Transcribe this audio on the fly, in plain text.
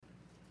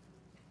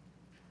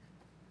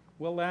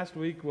Well, last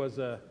week was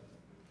an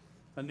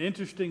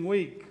interesting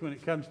week when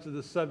it comes to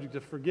the subject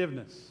of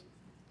forgiveness.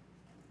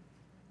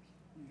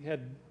 You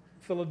had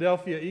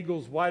Philadelphia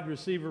Eagles wide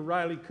receiver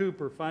Riley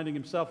Cooper finding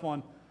himself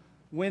on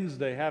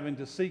Wednesday having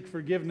to seek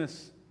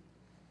forgiveness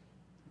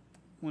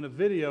when a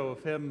video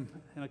of him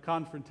in a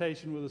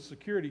confrontation with a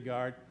security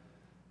guard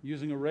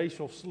using a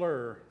racial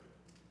slur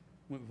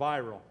went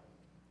viral.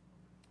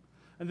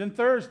 And then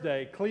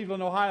Thursday,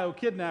 Cleveland, Ohio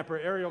kidnapper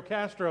Ariel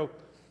Castro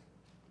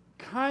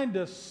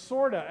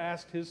sorta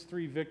asked his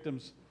 3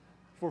 victims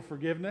for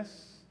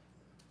forgiveness,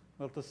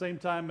 while at the same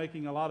time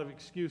making a lot of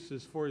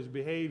excuses for his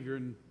behavior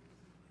and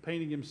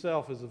painting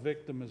himself as a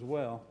victim as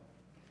well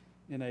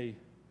in a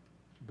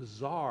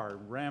bizarre,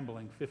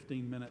 rambling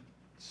 15-minute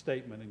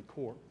statement in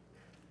court.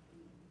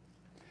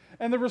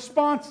 And the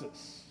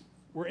responses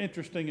were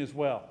interesting as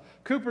well.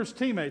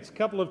 A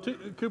couple of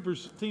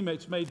Cooper's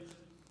teammates made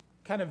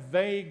kind of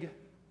vague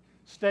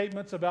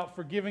statements about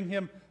forgiving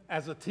him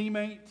as a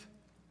teammate.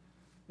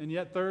 And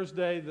yet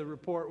Thursday, the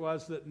report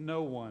was that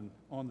no one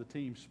on the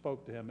team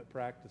spoke to him at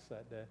practice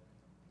that day.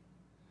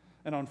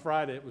 And on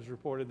Friday, it was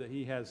reported that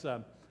he has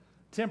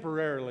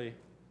temporarily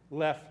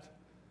left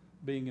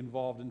being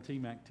involved in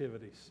team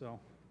activities.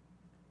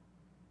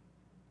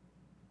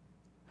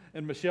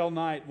 And Michelle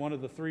Knight, one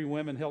of the 3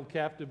 women held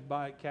captive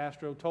by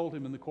Castro, told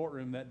him in the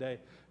courtroom that day,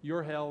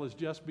 "Your hell is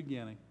just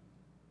beginning."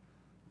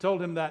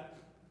 Told him that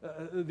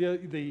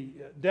the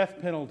death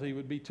penalty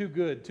would be too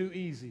good, too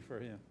easy for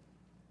him.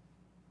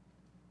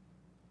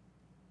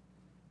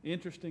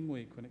 Interesting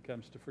week when it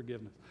comes to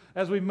forgiveness.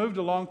 As we've moved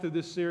along through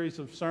this series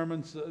of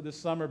sermons this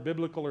summer,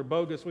 biblical or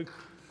bogus,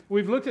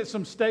 we've looked at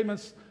some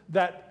statements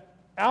that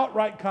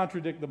outright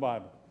contradict the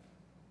Bible.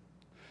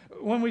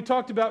 When we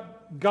talked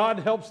about God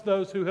helps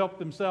those who help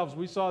themselves,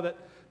 we saw that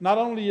not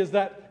only is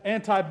that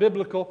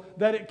anti-biblical,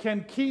 that it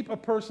can keep a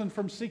person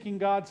from seeking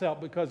God's help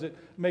because it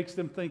makes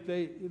them think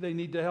they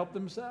need to help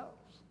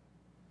themselves.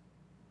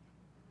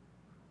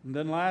 And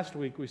then last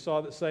week we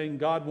saw that saying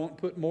God won't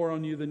put more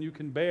on you than you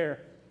can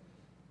bear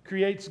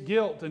creates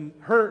guilt and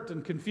hurt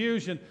and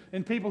confusion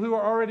in people who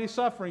are already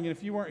suffering. And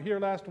if you weren't here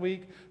last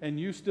week and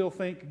you still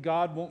think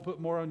God won't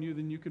put more on you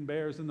than you can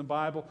bear is in the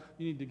Bible,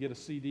 you need to get a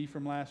CD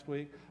from last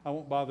week. I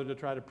won't bother to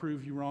try to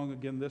prove you wrong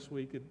again this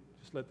week.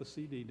 Just let the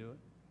CD do it.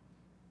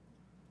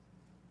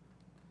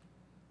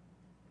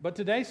 But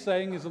today's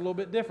saying is a little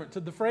bit different. So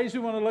the phrase we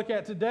want to look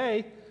at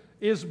today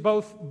is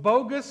both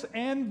bogus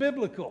and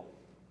biblical.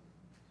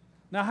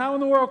 Now, how in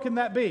the world can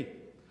that be?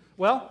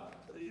 Well,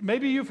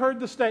 maybe you've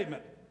heard the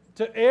statement,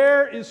 to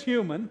err is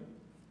human,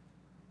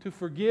 to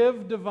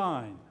forgive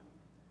divine.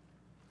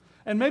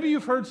 And maybe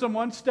you've heard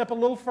someone step a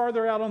little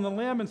farther out on the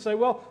limb and say,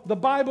 well, the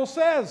Bible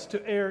says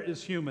to err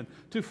is human,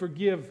 to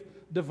forgive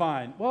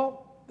divine.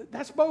 Well,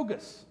 that's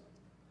bogus.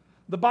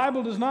 The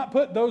Bible does not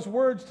put those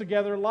words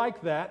together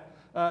like that.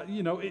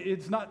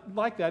 It's not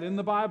like that in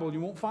the Bible. You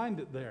won't find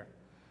it there.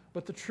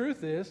 But the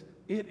truth is,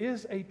 it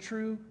is a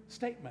true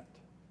statement.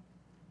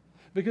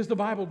 Because the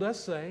Bible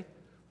does say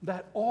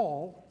that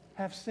all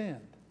have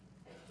sinned.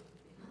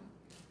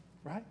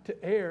 Right?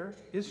 To err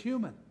is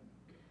human.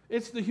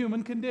 It's the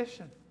human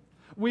condition.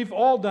 We've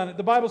all done it.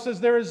 The Bible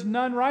says there is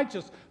none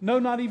righteous. No,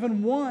 not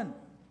even one.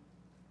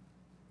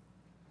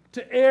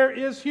 To err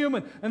is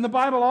human. And the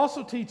Bible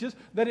also teaches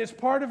that it's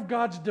part of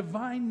God's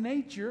divine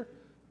nature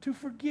to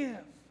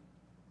forgive.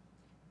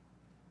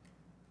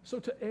 So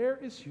to err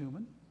is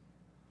human.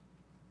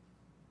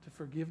 To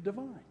forgive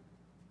divine.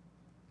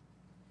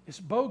 It's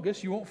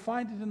bogus. You won't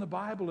find it in the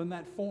Bible in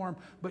that form,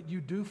 but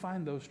you do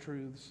find those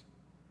truths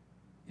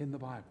in the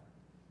Bible.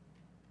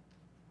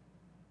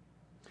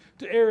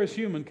 To err as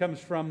human comes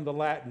from the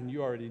Latin.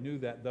 You already knew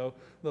that, though.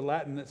 The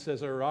Latin that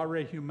says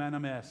errare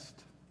humanum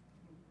est.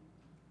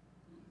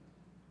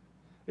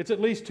 It's at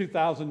least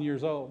 2,000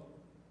 years old.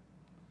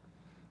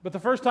 But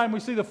the first time we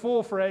see the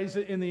full phrase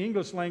in the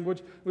English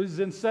language was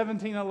in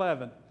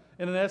 1711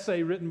 in an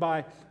essay written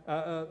by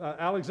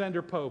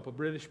Alexander Pope, a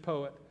British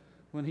poet,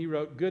 when he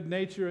wrote, "Good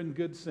nature and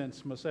good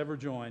sense must ever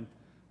join.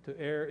 To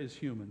err is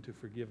human, to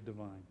forgive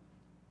divine."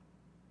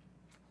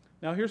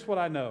 Now here's what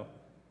I know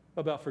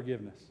about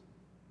forgiveness.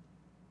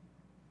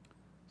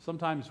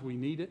 Sometimes we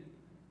need it,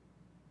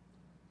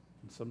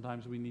 and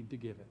sometimes we need to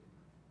give it.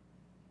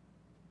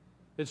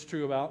 It's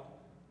true about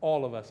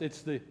all of us.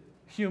 It's the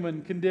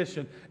human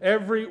condition.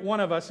 Every one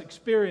of us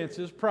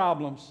experiences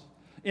problems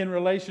in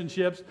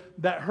relationships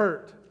that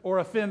hurt or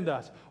offend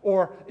us,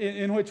 or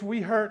in which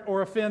we hurt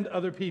or offend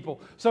other people.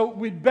 So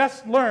we'd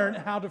best learn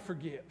how to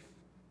forgive.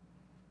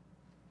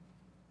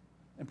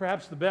 And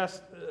perhaps the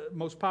best,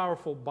 most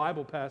powerful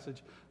Bible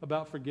passage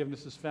about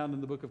forgiveness is found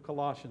in the book of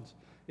Colossians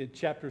in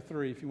chapter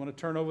 3. If you want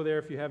to turn over there,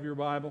 if you have your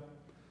Bible,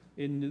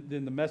 in the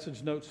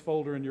message notes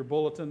folder in your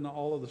bulletin,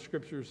 all of the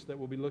scriptures that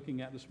we'll be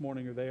looking at this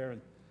morning are there. And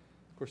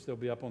of course, they'll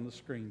be up on the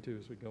screen too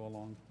as we go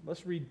along.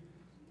 Let's read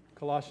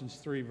Colossians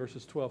 3,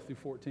 verses 12 through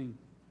 14.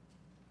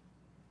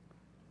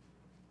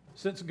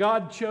 Since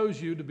God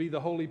chose you to be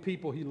the holy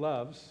people He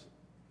loves,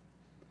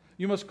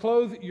 you must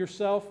clothe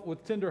yourself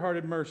with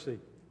tender-hearted mercy,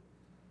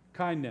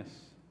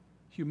 kindness,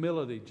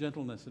 humility,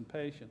 gentleness, and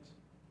patience.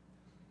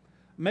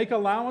 Make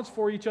allowance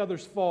for each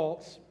other's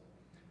faults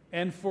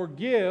and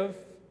forgive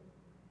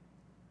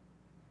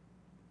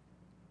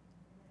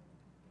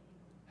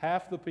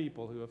half the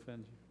people who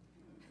offend you.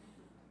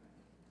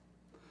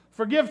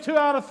 Forgive 2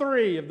 out of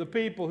 3 of the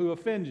people who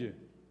offend you.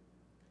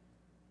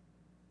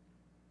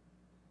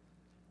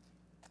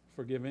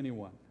 Forgive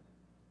anyone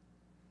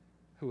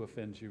who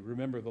offends you.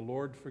 Remember, the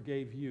Lord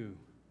forgave you,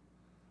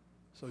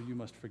 so you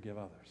must forgive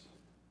others.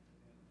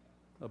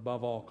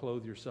 Above all,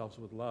 clothe yourselves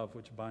with love,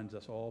 which binds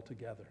us all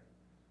together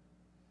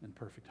in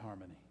perfect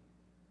harmony.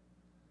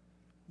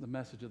 The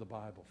message of the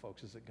Bible,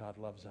 folks, is that God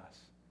loves us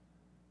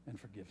and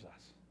forgives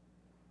us.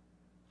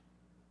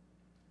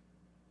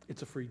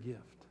 It's a free gift.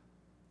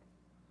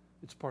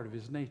 It's part of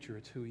His nature.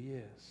 It's who He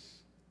is.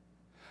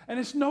 And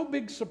it's no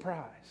big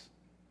surprise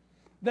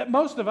that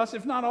most of us,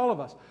 if not all of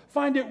us,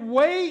 find it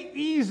way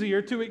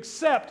easier to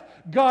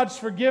accept God's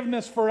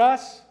forgiveness for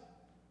us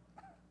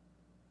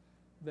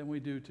than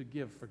we do to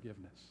give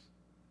forgiveness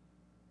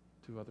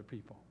to other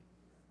people.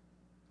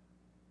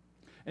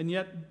 And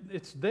yet,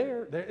 it's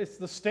there. It's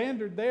the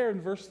standard there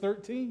in verse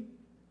 13.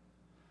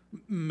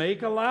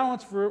 Make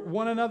allowance for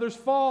one another's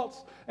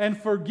faults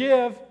and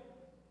forgive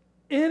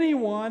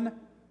anyone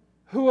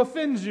who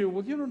offends you.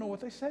 Well, you don't know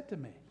what they said to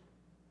me.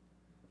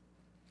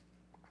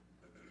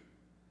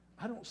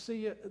 I don't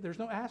see it. There's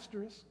no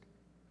asterisk.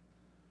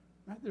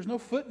 Right? There's no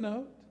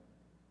footnote.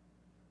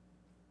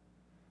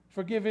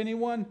 Forgive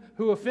anyone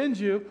who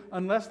offends you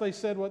unless they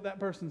said what that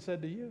person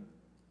said to you.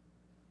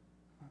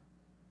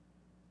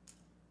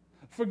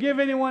 Forgive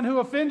anyone who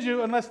offends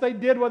you unless they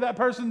did what that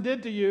person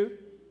did to you.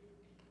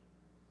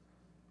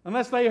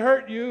 Unless they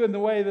hurt you in the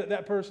way that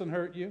that person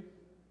hurt you.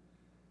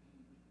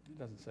 It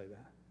doesn't say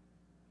that.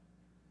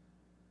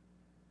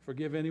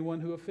 Forgive anyone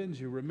who offends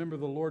you. Remember,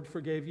 the Lord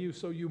forgave you,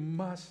 so you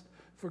must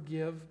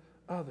forgive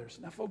others.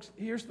 Now, folks,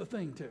 here's the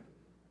thing, too.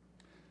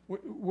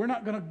 We're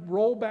not going to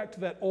roll back to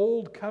that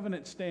old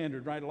covenant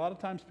standard, right? A lot of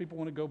times people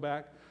want to go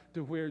back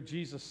to where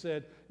Jesus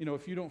said,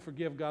 if you don't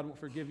forgive, God won't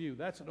forgive you.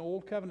 That's an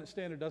old covenant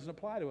standard. It doesn't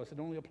apply to us. It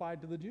only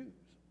applied to the Jews.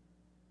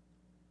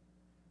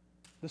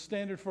 The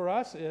standard for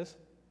us is,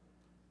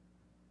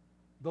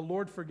 the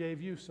Lord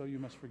forgave you, so you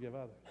must forgive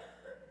others.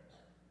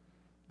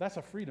 That's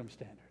a freedom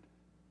standard.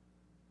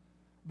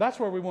 That's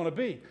where we want to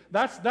be.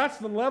 That's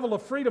the level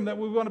of freedom that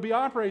we want to be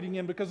operating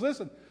in. Because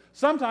listen,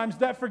 sometimes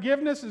that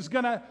forgiveness is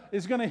going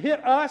to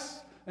hit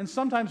us, and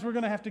sometimes we're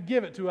going to have to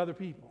give it to other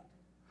people.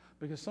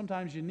 Because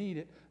sometimes you need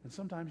it, and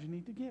sometimes you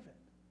need to give it.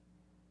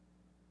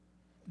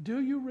 Do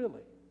you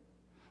really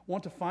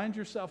want to find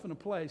yourself in a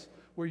place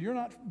where you're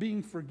not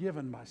being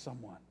forgiven by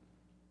someone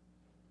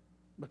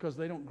because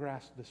they don't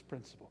grasp this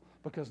principle?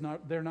 Because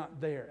they're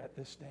not there at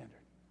this standard?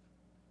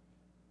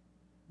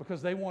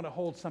 Because they want to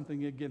hold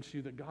something against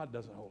you that God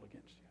doesn't hold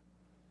against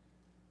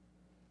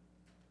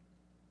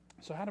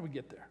you. So how do we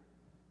get there?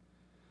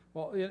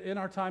 Well, in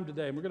our time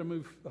today, and we're going to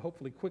move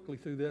hopefully quickly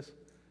through this,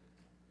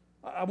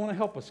 I want to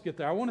help us get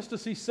there. I want us to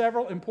see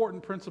several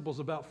important principles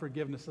about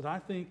forgiveness that I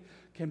think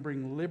can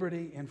bring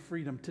liberty and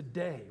freedom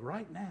today,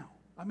 right now.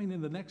 I mean,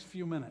 in the next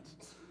few minutes.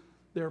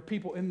 There are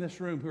people in this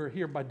room who are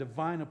here by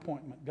divine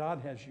appointment. God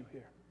has you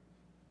here.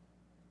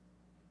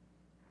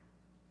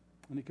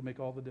 And it can make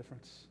all the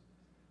difference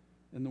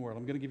in the world.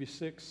 I'm going to give you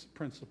 6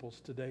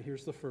 principles today.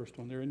 Here's the first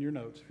one. They're in your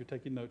notes. If you're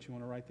taking notes, you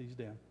want to write these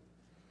down.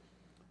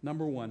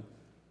 Number 1,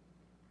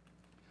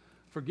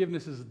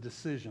 forgiveness is a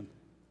decision,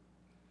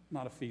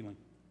 not a feeling.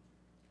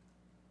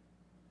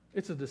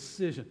 It's a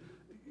decision.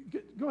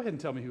 Go ahead and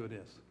tell me who it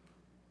is.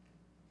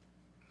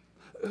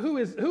 Who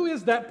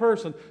is that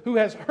person who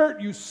has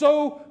hurt you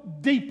so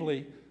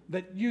deeply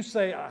that you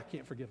say, I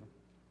can't forgive them?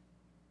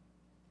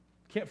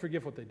 Can't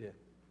forgive what they did.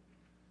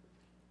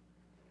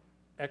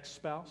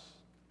 Ex-spouse?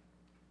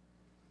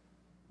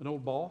 An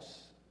old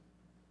boss?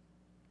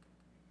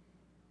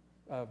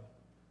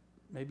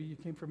 Maybe you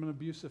came from an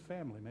abusive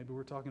family. Maybe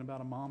we're talking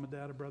about a mom, a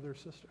dad, a brother, or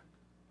sister.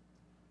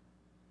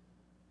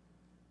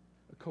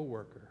 A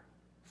coworker,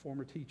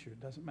 former teacher. It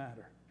doesn't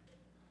matter.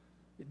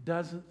 It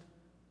doesn't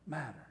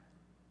matter.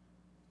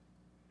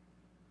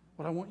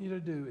 What I want you to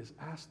do is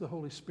ask the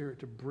Holy Spirit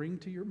to bring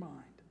to your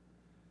mind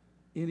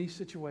any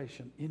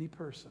situation, any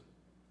person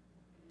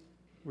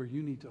where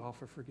you need to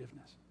offer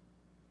forgiveness.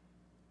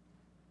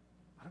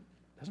 It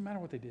doesn't matter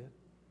what they did,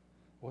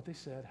 what they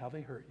said, how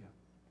they hurt you.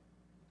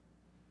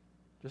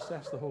 Just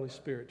ask the Holy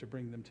Spirit to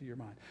bring them to your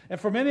mind. And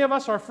for many of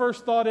us, our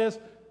first thought is,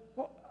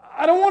 well,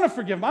 I don't want to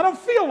forgive them. I don't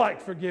feel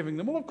like forgiving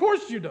them. Well, of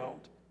course you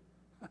don't.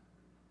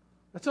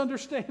 That's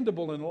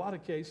understandable in a lot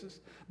of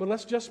cases. But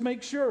let's just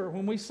make sure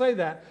when we say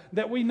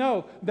that we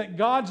know that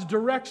God's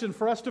direction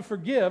for us to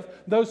forgive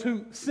those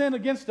who sin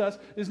against us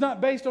is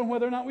not based on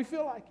whether or not we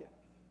feel like it.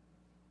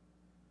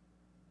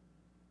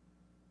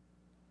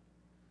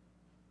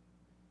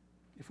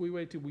 If we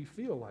wait till we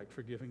feel like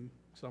forgiving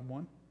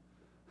someone,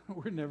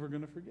 we're never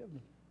going to forgive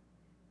them.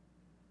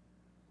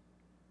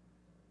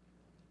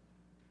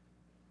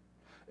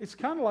 It's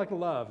kind of like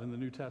love in the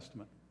New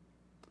Testament.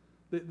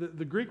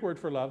 The Greek word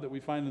for love that we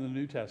find in the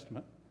New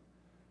Testament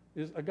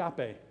is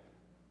agape.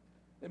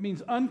 It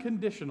means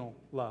unconditional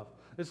love.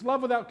 It's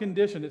love without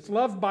condition. It's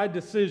love by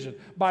decision,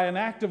 by an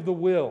act of the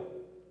will.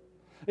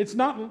 It's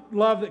not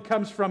love that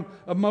comes from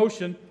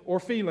emotion or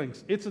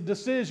feelings. It's a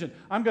decision.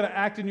 I'm going to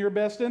act in your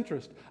best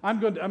interest. I'm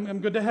going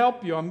to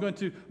help you. I'm going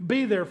to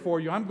be there for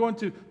you. I'm going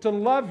to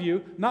love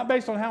you, not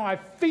based on how I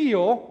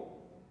feel,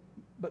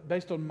 but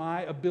based on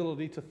my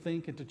ability to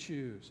think and to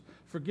choose.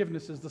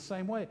 Forgiveness is the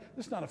same way.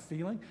 It's not a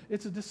feeling.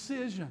 It's a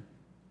decision.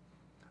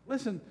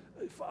 Listen,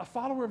 a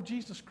follower of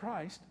Jesus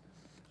Christ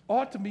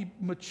ought to be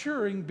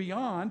maturing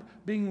beyond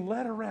being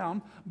led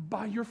around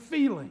by your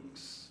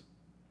feelings.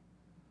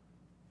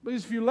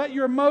 Because if you let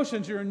your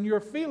emotions and your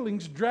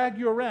feelings drag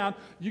you around,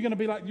 you're going to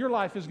be like, your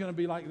life is going to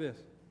be like this.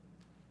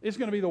 It's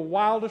going to be the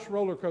wildest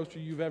roller coaster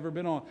you've ever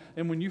been on.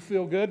 And when you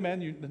feel good,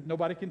 man,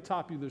 nobody can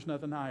top you. There's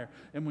nothing higher.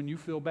 And when you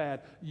feel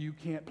bad, you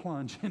can't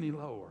plunge any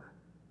lower.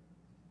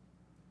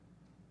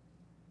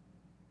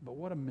 But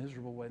what a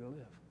miserable way to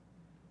live.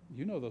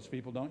 You know those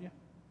people, don't you?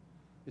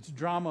 It's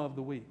drama of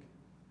the week.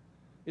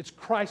 It's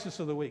crisis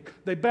of the week.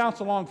 They bounce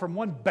along from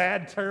one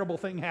bad, terrible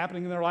thing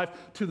happening in their life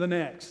to the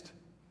next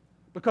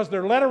because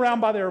they're led around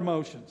by their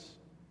emotions.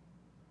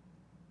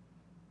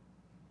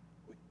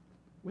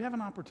 We have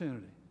an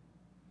opportunity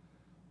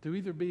to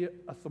either be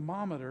a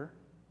thermometer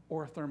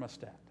or a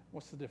thermostat.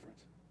 What's the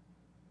difference?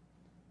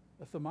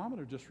 A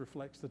thermometer just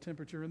reflects the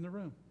temperature in the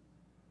room.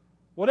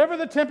 Whatever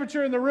the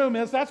temperature in the room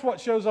is, that's what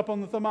shows up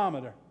on the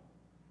thermometer.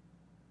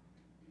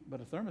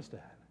 But a thermostat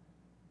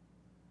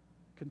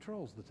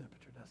controls the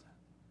temperature, doesn't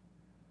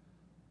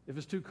it? If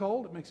it's too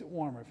cold, it makes it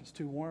warmer. If it's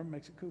too warm, it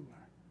makes it cooler.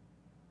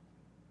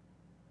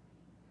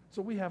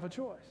 So we have a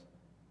choice.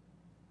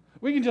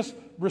 We can just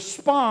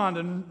respond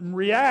and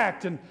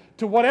react and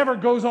to whatever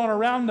goes on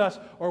around us,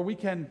 or we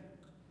can,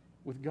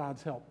 with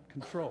God's help,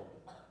 control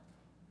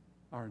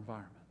our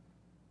environment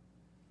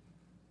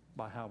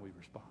by how we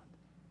respond.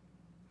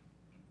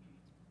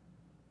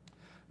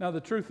 Now,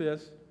 the truth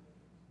is,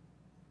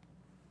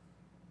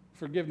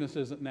 forgiveness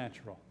isn't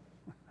natural.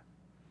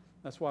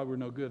 That's why we're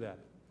no good at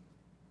it.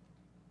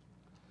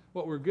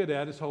 What we're good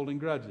at is holding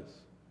grudges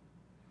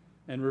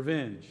and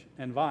revenge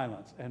and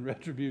violence and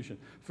retribution.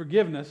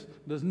 Forgiveness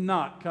does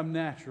not come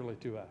naturally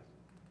to us.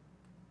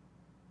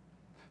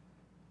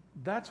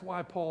 That's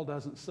why Paul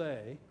doesn't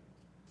say,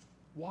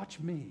 watch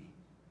me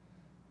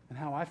and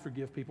how I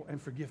forgive people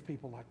and forgive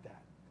people like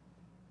that.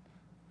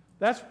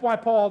 That's why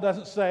Paul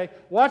doesn't say,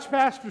 watch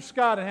Pastor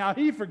Scott and how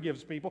he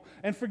forgives people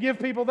and forgive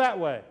people that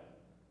way.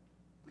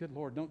 Good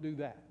Lord, don't do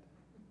that.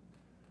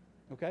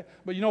 Okay?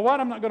 But you know what?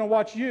 I'm not going to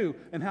watch you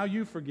and how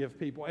you forgive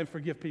people and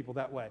forgive people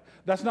that way.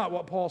 That's not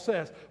what Paul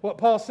says. What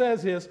Paul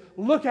says is,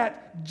 look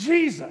at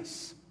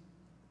Jesus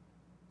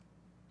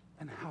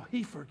and how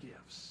he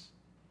forgives.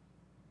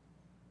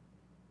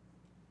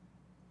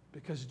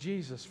 Because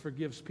Jesus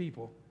forgives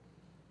people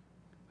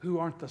who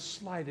aren't the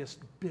slightest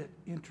bit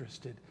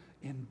interested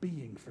in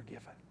being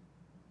forgiven.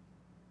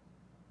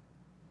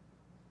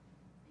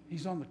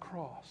 He's on the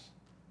cross,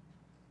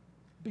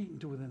 beaten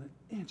to within an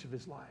inch of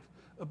his life,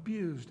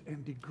 abused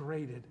and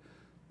degraded.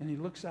 And he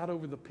looks out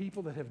over the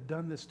people that have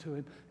done this to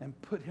him and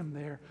put him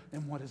there.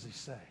 And what does he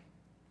say?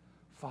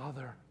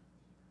 Father,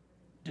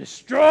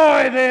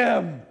 destroy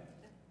them.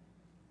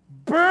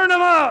 Burn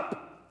them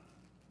up.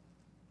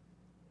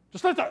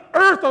 Just let the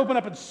earth open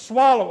up and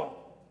swallow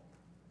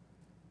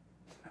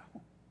them.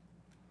 No,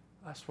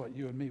 that's what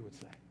you and me would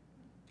say.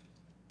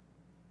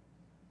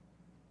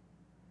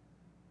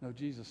 No,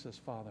 Jesus says,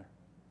 Father,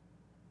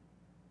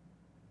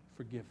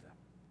 forgive them.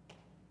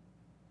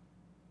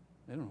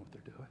 They don't know what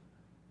they're doing.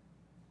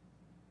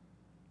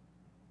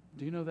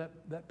 Do you know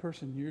that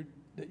person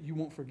that you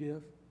won't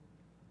forgive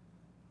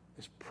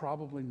is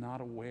probably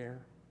not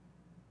aware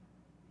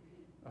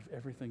of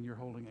everything you're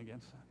holding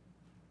against them?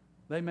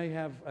 They may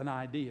have an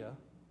idea,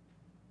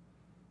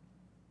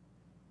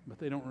 but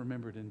they don't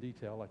remember it in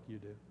detail like you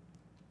do.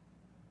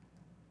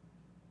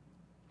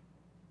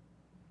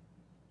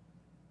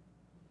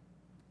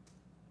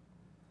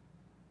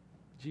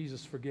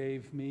 Jesus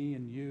forgave me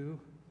and you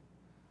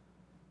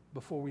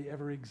before we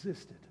ever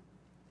existed,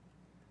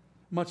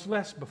 much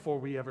less before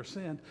we ever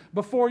sinned.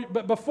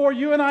 But before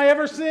you and I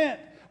ever sinned,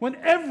 when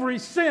every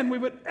sin we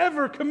would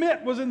ever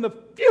commit was in the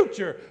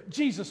future,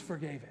 Jesus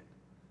forgave it.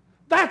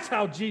 That's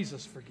how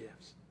Jesus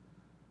forgives.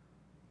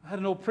 I had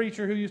an old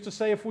preacher who used to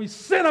say, if we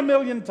sin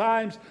 1,000,000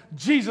 times,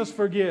 Jesus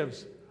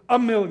forgives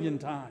 1,000,000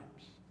 times.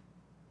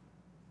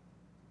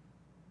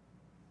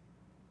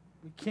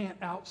 We can't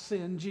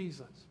out-sin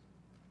Jesus.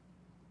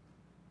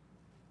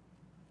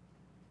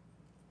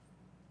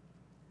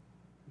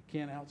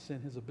 Can't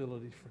out-sin his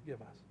ability to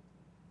forgive us.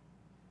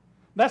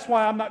 That's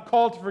why I'm not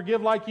called to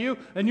forgive like you,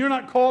 and you're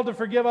not called to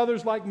forgive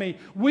others like me.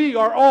 We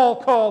are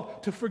all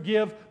called to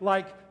forgive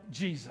like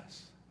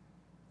Jesus.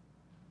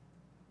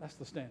 That's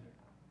the standard.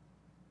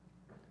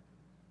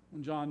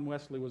 When John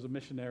Wesley was a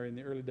missionary in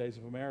the early days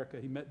of America,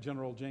 he met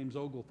General James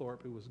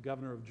Oglethorpe, who was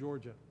governor of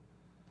Georgia.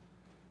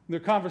 Their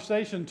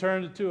conversation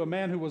turned to a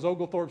man who was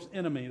Oglethorpe's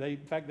enemy.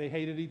 In fact, they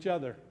hated each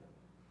other.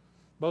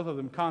 Both of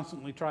them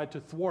constantly tried to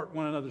thwart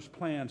one another's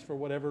plans for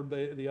whatever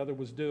the other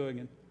was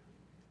doing. And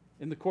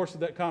In the course of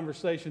that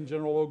conversation,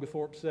 General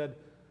Oglethorpe said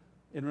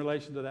in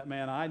relation to that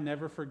man, "I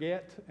never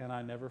forget and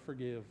I never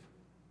forgive."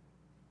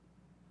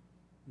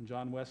 And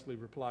John Wesley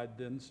replied,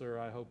 "Then, sir,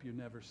 I hope you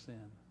never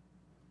sin."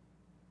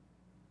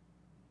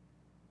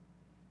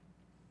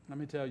 Let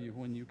me tell you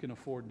when you can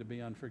afford to be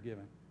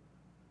unforgiving.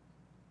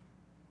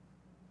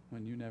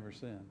 When you never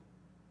sin.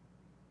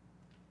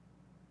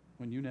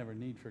 When you never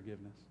need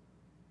forgiveness.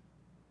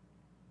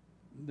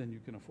 Then you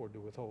can afford to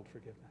withhold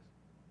forgiveness.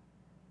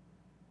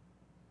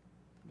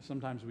 But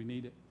sometimes we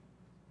need it.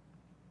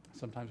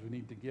 Sometimes we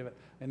need to give it.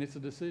 And it's a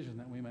decision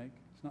that we make.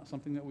 It's not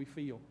something that we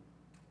feel.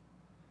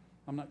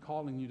 I'm not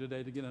calling you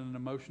today to get in an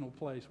emotional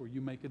place where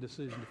you make a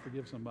decision to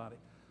forgive somebody.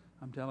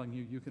 I'm telling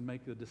you, you can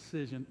make the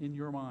decision in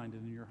your mind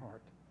and in your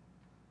heart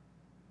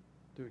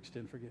to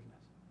extend forgiveness.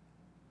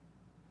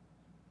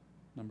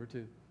 Number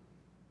 2,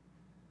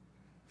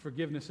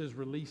 forgiveness is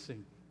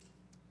releasing,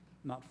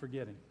 not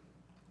forgetting.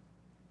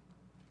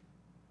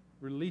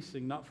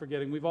 Releasing, not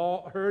forgetting. We've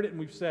all heard it and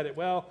we've said it.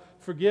 Well,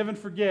 forgive and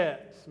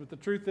forget. But the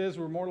truth is,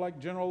 we're more like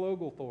General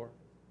Oglethorpe.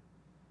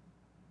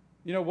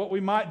 You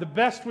know, the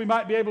best we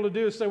might be able to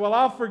do is say, well,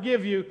 I'll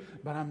forgive you,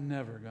 but I'm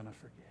never going to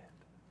forget.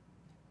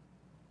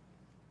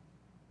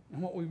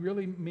 And what we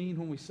really mean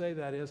when we say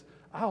that is,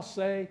 I'll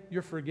say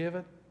you're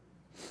forgiven.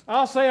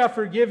 I'll say I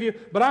forgive you,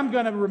 but I'm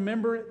going to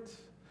remember it.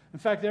 In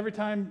fact, every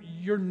time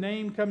your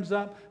name comes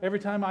up, every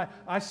time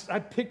I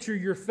picture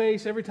your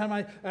face, every time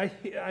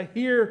I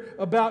hear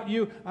about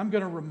you, I'm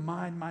going to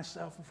remind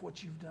myself of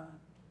what you've done.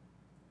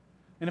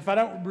 And if I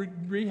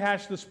don't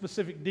rehash the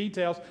specific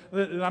details,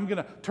 then I'm going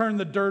to turn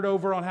the dirt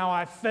over on how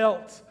I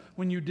felt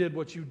when you did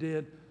what you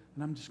did,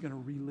 and I'm just going to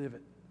relive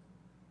it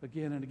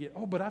again and again.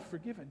 Oh, but I've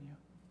forgiven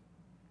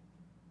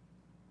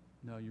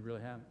you. No, you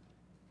really haven't.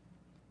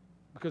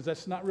 Because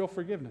that's not real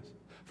forgiveness.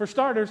 For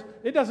starters,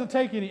 it doesn't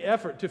take any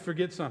effort to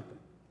forget something.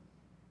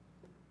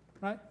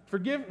 Right?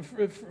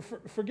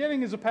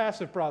 Forgetting is a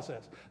passive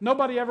process.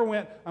 Nobody ever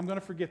went, I'm going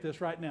to forget this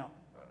right now.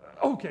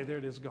 Okay, there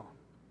it is, gone.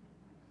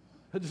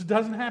 It just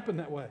doesn't happen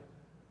that way.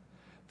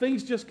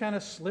 Things just kind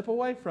of slip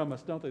away from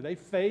us, don't they? They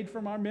fade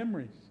from our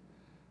memories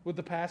with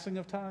the passing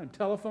of time.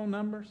 Telephone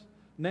numbers,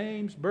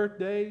 names,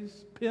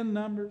 birthdays, PIN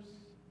numbers.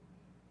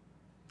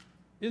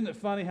 Isn't it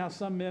funny how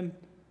some men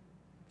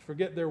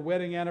forget their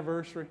wedding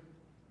anniversary,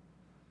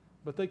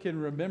 but they can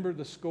remember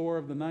the score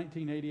of the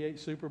 1988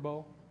 Super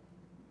Bowl?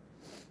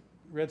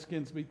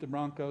 Redskins beat the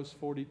Broncos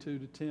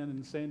 42-10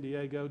 in San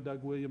Diego.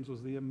 Doug Williams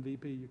was the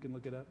MVP. You can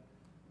look it up.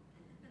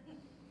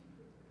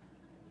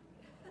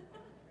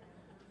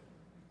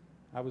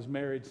 I was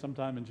married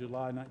sometime in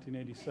July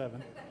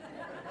 1987.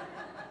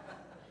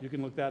 You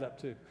can look that up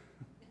too.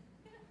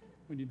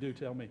 When you do,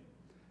 tell me.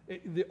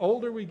 The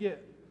older we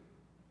get,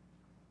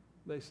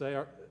 they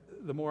say,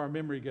 the more our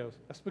memory goes.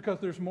 That's because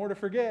there's more to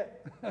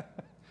forget.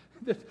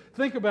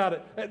 Think about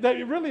it.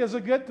 That really is a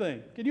good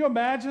thing. Can you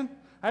imagine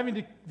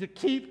having to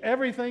keep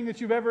everything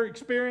that you've ever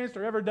experienced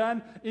or ever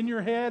done in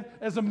your head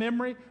as a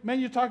memory?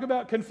 Man, you talk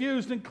about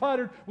confused and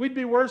cluttered. We'd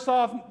be worse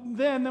off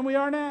then than we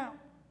are now.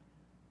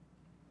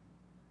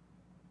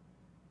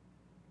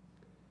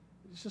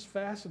 It's just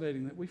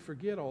fascinating that we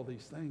forget all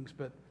these things,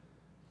 but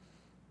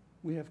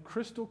we have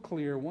crystal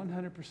clear,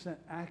 100%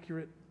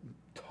 accurate,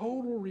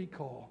 total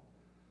recall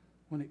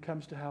when it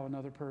comes to how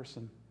another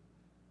person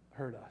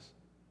hurt us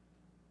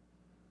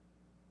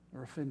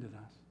or offended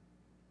us.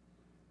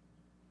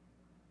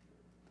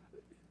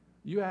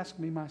 You ask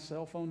me my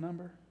cell phone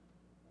number,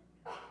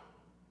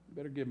 you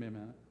better give me a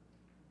minute.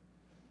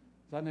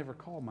 Because I never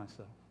call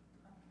myself.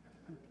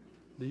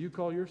 Do you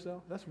call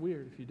yourself? That's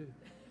weird if you do.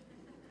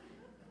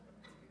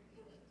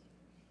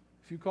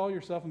 If you call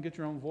yourself and get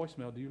your own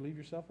voicemail, do you leave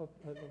yourself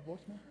a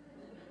voicemail?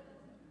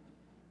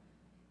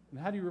 And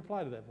how do you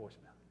reply to that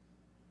voicemail?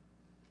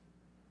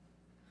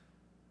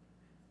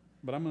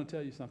 But I'm going to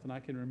tell you something. I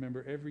can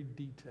remember every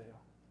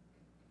detail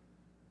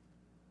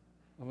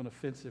of an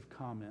offensive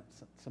comment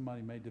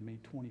somebody made to me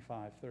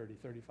 25, 30,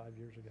 35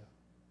 years ago,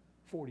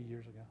 40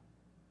 years ago.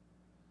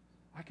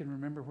 I can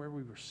remember where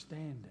we were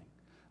standing.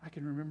 I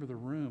can remember the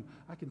room.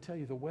 I can tell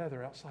you the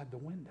weather outside the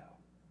window.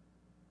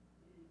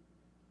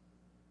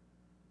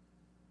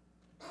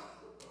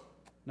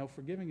 No,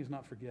 forgiving is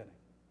not forgetting.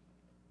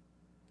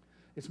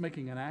 It's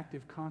making an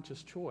active,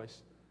 conscious choice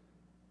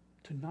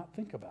to not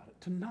think about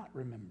it, to not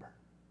remember.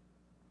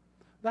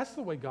 That's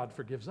the way God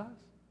forgives us.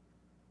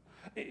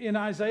 In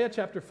Isaiah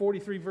chapter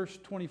 43, verse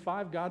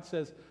 25, God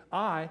says,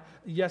 I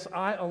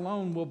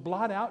alone will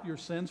blot out your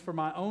sins for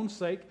my own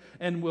sake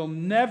and will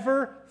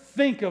never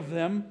think of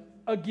them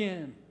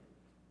again.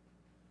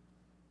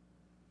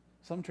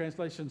 Some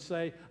translations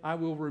say, I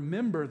will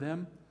remember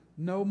them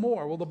no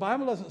more. Well, the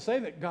Bible doesn't say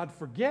that God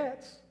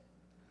forgets.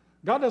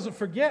 God doesn't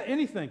forget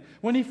anything.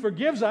 When He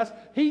forgives us,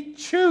 He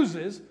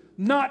chooses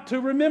not to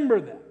remember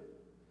them.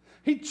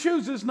 He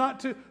chooses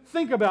not to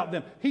think about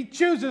them. He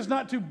chooses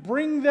not to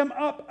bring them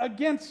up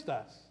against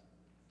us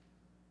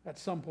at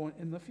some point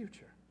in the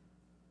future.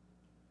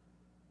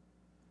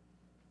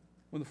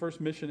 When the first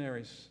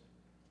missionaries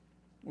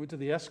went to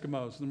the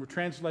Eskimos and were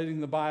translating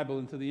the Bible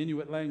into the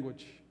Inuit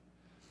language,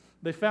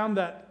 They found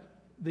that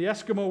the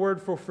Eskimo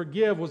word for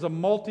forgive was a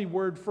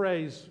multi-word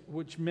phrase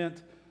which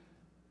meant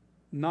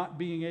not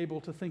being able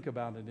to think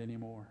about it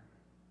anymore.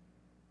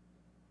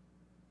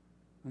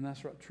 And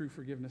that's what true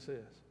forgiveness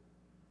is.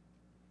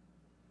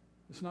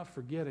 It's not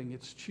forgetting,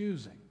 it's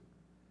choosing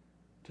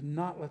to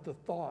not let the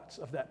thoughts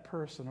of that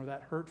person or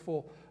that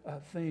hurtful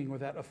thing or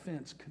that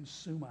offense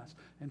consume us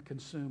and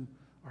consume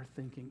our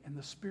thinking. And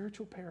the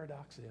spiritual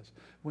paradox is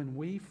when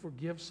we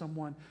forgive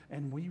someone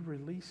and we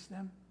release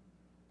them,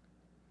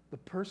 the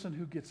person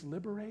who gets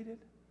liberated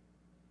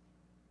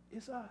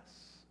is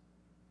us.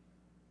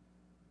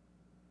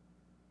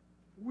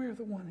 We're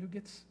the one who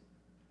gets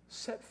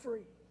set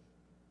free.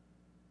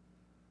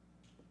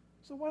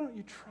 So why don't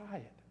you try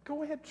it?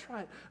 Go ahead,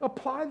 try it.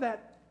 Apply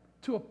that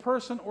to a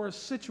person or a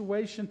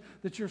situation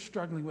that you're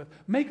struggling with.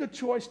 Make a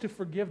choice to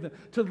forgive them,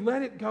 to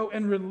let it go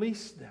and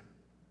release them.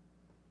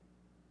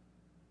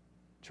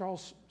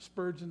 Charles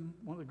Spurgeon,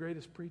 one of the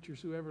greatest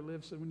preachers who ever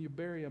lived, said, when you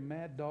bury a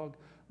mad dog,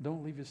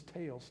 don't leave his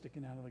tail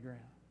sticking out of the ground.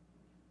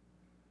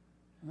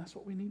 And that's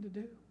what we need to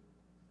do.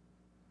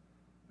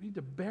 We need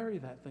to bury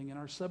that thing in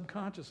our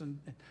subconscious and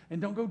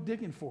don't go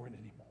digging for it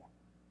anymore.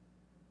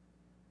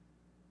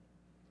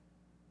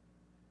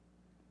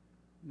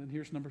 And then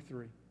here's number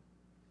 3.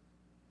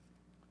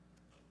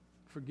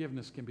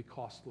 Forgiveness can be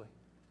costly.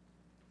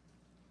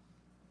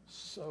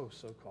 So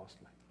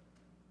costly.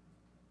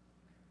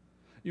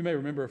 You may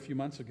remember a few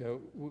months ago,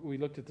 we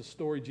looked at the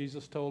story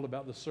Jesus told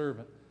about the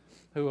servant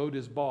who owed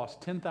his boss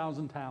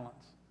 10,000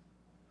 talents.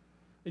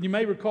 And you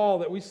may recall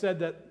that we said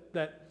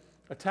that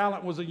a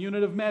talent was a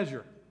unit of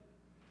measure.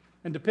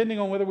 And depending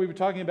on whether we were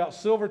talking about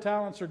silver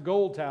talents or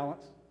gold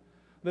talents,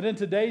 that in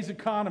today's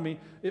economy,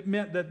 it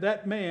meant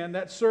that man,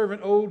 that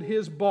servant, owed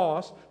his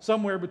boss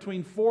somewhere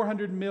between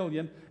 $400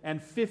 million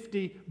and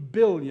 $50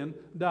 billion.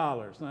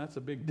 Now, that's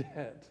a big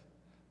debt.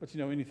 But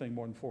anything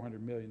more than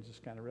 $400 million is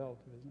just kind of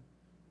relative, isn't it?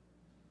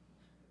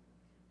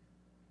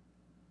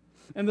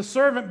 And the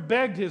servant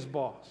begged his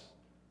boss,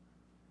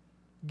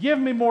 give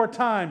me more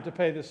time to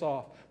pay this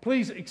off.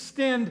 Please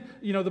extend,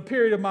 the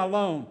period of my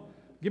loan.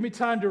 Give me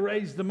time to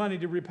raise the money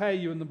to repay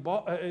you.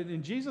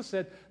 And Jesus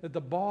said that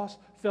the boss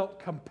felt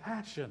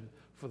compassion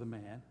for the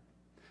man.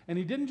 And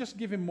he didn't just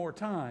give him more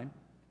time,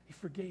 he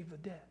forgave the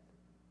debt.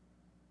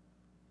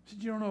 He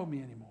said, you don't owe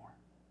me anymore.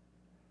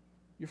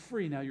 You're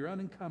free now. You're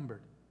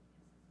unencumbered.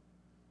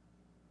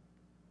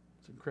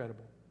 It's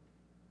incredible.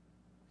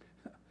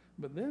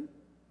 But then,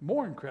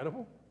 more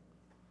incredible,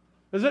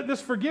 is that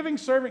this forgiving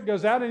servant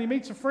goes out and he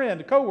meets a friend,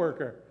 a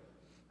coworker,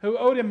 who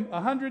owed him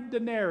 100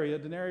 denarii. A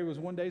denarii was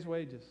 1 day's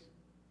wages.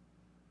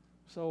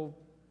 So,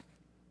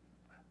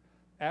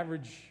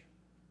 average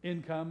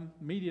income,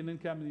 median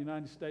income in the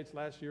United States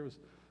last year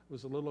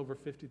was a little over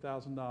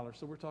 $50,000.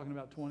 So we're talking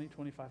about $20,000,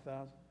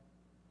 $25,000.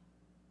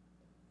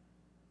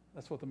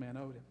 That's what the man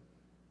owed him.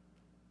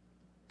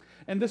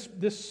 And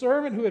this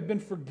servant who had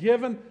been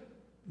forgiven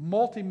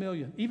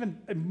multi-million, even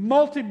a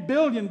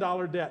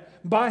multi-billion-dollar debt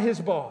by his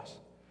boss,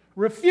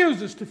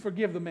 refuses to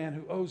forgive the man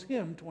who owes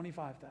him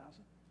 $25,000.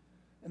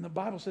 And the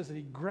Bible says that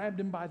he grabbed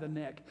him by the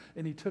neck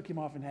and he took him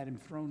off and had him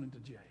thrown into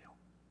jail.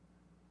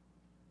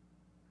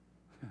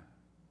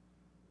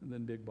 And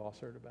then Big Boss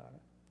heard about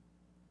it.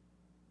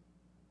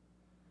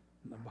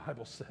 And the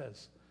Bible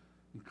says,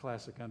 in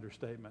classic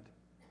understatement,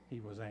 he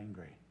was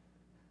angry.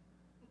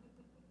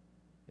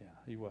 Yeah,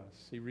 he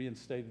was. He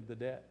reinstated the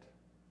debt.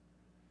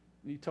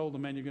 And he told the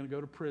man, you're going to go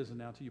to prison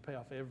now until you pay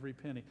off every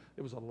penny.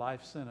 It was a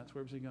life sentence.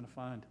 Where was he going to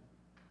find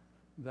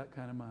that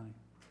kind of money?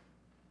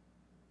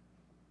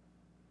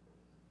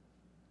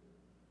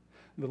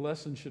 The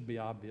lesson should be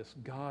obvious.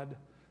 God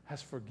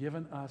has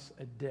forgiven us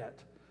a debt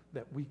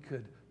that we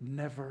could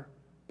never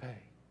pay.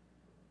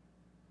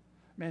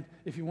 Man,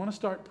 if you want to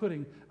start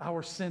putting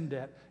our sin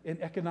debt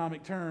in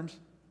economic terms,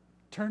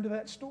 turn to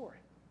that story.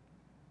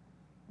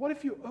 What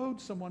if you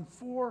owed someone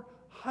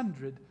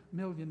 $400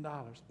 million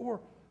or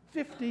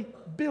 $50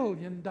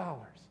 billion?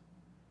 I'd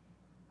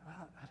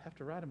have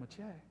to write him a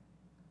check.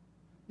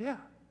 Yeah.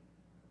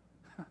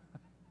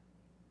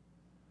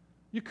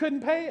 You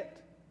couldn't pay it.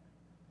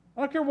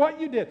 I don't care what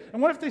you did.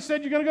 And what if they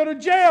said you're going to go to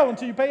jail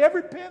until you pay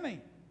every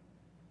penny?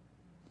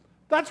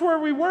 That's where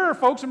we were,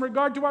 folks, in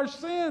regard to our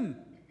sin.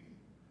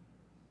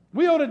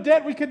 We owed a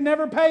debt we could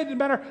never pay, no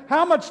matter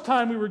how much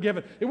time we were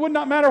given. It would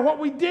not matter what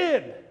we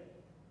did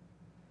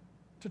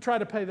to try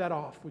to pay that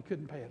off. We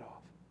couldn't pay it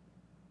off.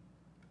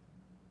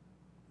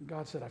 And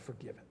God said, I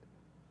forgive it.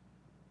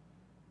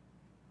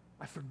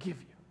 I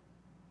forgive you.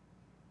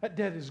 That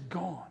debt is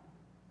gone.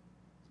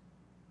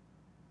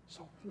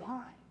 So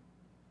why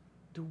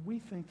do we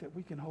think that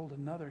we can hold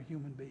another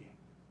human being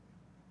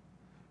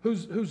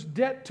whose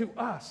debt to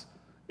us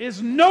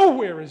is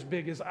nowhere as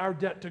big as our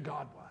debt to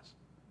God was?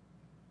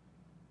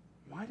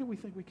 Why do we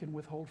think we can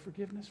withhold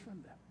forgiveness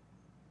from them?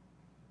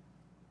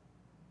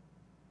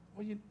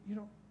 Well, you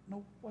don't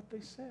know what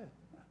they said.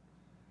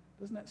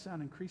 Doesn't that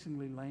sound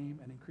increasingly lame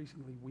and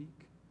increasingly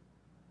weak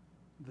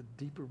the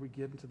deeper we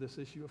get into this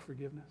issue of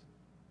forgiveness?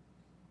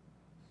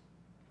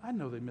 I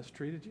know they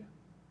mistreated you.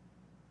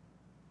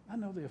 I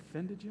know they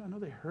offended you. I know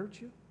they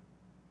hurt you.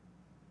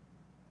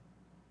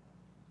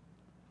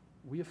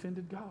 We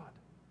offended God.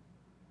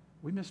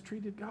 We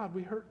mistreated God.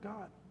 We hurt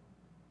God.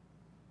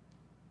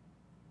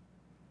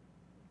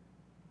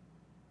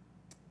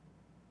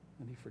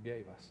 And He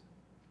forgave us.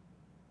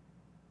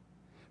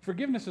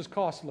 Forgiveness is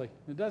costly.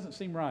 It doesn't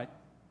seem right.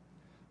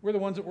 We're the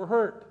ones that were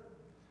hurt.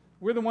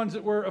 We're the ones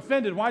that were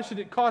offended. Why should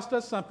it cost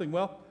us something?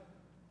 Well,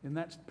 in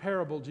that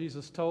parable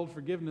Jesus told,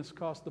 forgiveness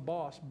cost the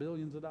boss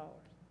billions of dollars.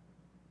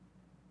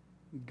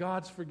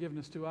 God's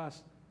forgiveness to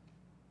us,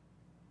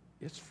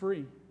 it's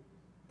free,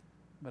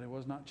 but it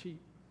was not cheap.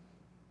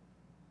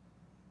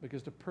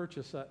 Because to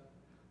purchase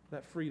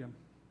that freedom,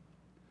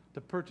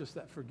 to purchase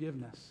that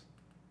forgiveness,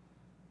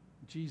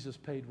 Jesus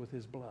paid with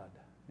His blood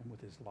and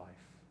with His life.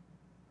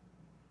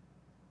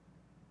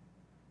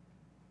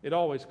 It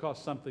always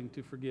costs something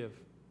to forgive.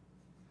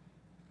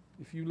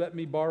 If you let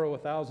me borrow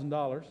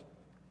 $1,000,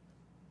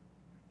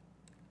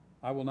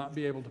 I will not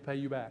be able to pay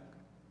you back.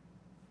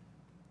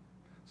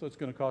 So it's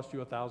going to cost you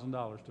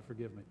 $1,000 to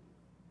forgive me.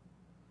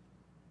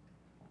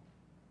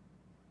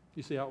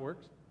 You see how it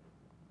works?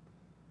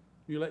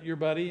 You let your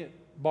buddy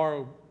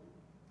borrow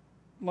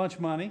lunch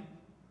money,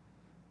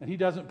 and he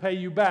doesn't pay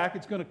you back.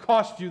 It's going to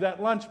cost you that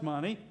lunch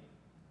money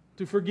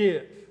to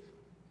forgive.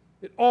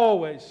 It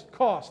always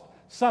costs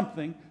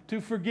something to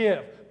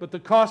forgive, but the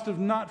cost of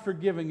not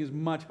forgiving is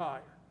much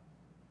higher.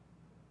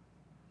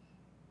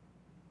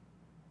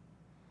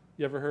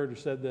 You ever heard or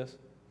said this?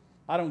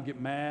 I don't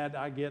get mad,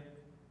 I get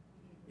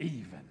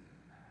even.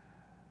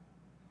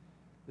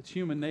 It's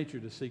human nature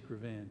to seek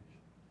revenge.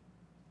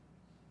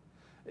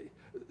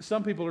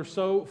 Some people are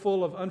so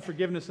full of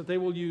unforgiveness that they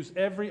will use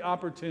every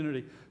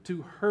opportunity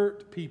to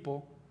hurt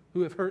people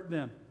who have hurt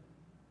them.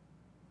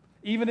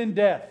 Even in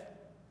death,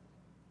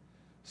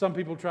 some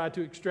people try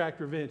to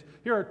extract revenge.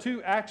 Here are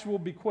two actual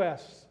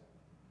bequests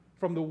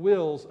from the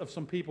wills of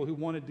some people who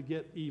wanted to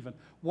get even.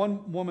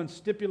 One woman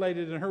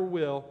stipulated in her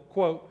will,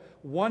 quote,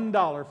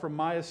 $1 from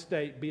my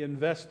estate be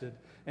invested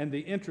and the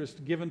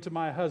interest given to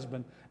my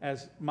husband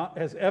as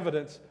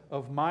evidence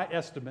of my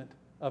estimate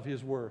of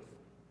his worth.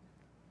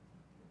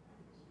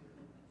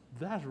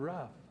 That's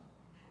rough.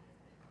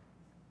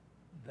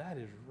 That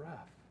is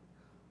rough.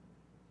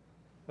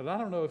 But I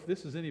don't know if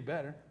this is any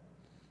better.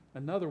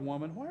 Another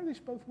woman, why are these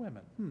both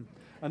women?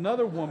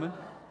 Another woman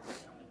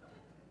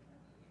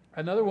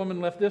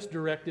left this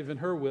directive in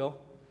her will.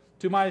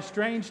 To my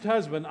estranged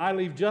husband, I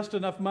leave just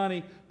enough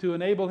money to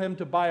enable him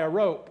to buy a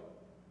rope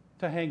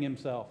to hang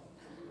himself.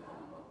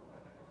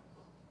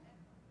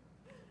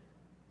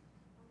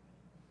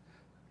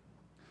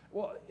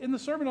 Well, in the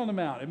Sermon on the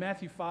Mount, in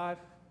Matthew 5,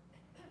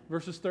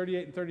 verses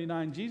 38 and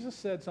 39, Jesus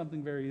said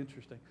something very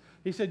interesting.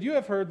 He said, you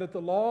have heard that the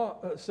law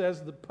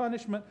says the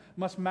punishment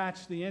must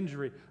match the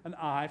injury, an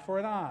eye for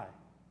an eye,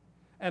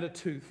 and a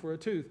tooth for a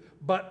tooth.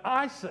 But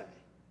I say,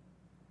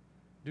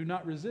 do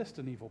not resist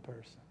an evil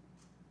person.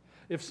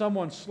 If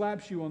someone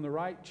slaps you on the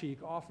right cheek,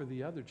 offer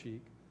the other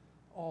cheek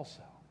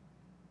also.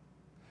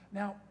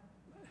 Now,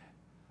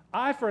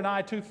 eye for an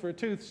eye, tooth for a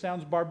tooth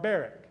sounds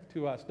barbaric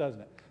to us,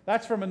 doesn't it?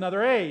 That's from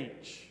another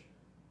age.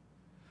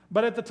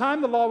 But at the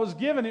time the law was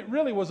given, it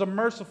really was a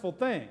merciful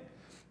thing.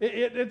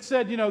 It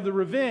said, the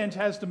revenge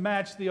has to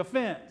match the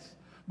offense.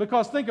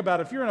 Because think about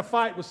it, if you're in a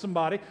fight with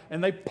somebody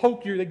and they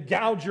they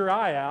gouge your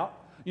eye out,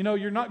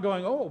 you're not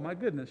going, oh my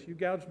goodness, you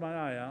gouged my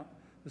eye out.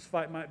 This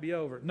fight might be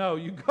over. No,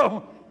 you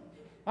go,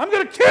 I'm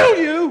going to kill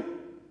you.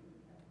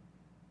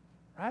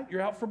 Right?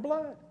 You're out for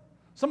blood.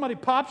 Somebody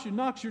pops you,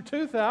 knocks your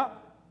tooth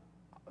out,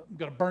 I'm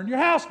going to burn your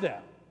house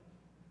down.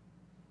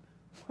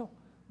 Well,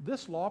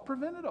 this law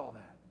prevented all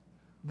that.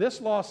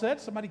 This law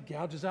said somebody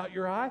gouges out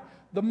your eye,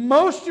 the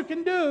most you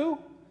can do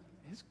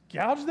is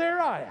gouge their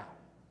eye out.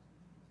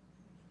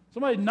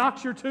 Somebody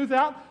knocks your tooth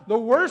out, the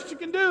worst you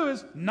can do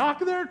is knock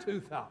their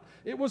tooth out.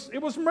 It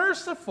was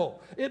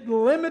merciful. It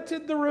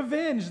limited the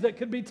revenge that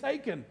could be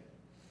taken.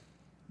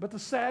 But the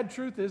sad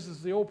truth is,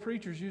 as the old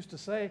preachers used to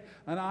say,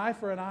 an eye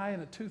for an eye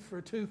and a tooth for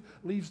a tooth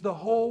leaves the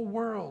whole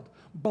world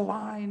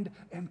blind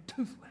and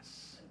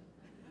toothless.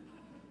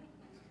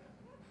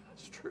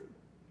 It's true.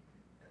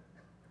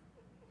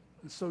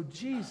 And so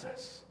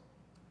Jesus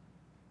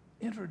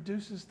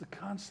introduces the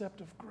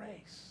concept of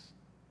grace.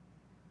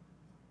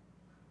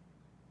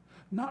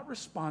 Not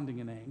responding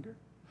in anger,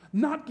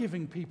 not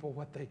giving people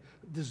what they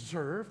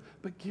deserve,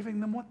 but giving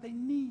them what they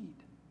need.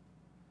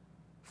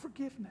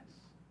 Forgiveness.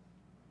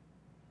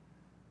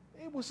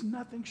 It was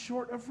nothing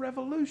short of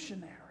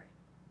revolutionary.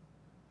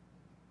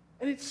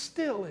 And it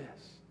still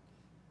is.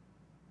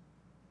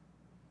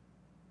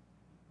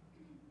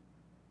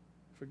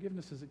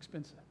 Forgiveness is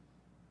expensive,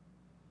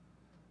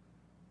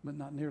 but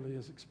not nearly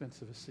as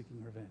expensive as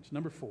seeking revenge.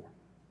 Number 4,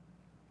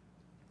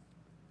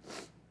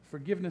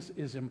 forgiveness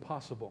is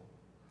impossible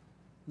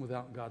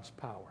without God's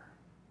power.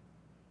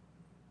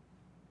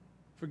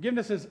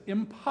 Forgiveness is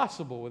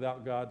impossible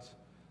without God's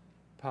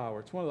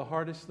power. It's one of the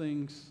hardest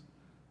things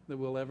that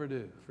we'll ever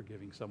do,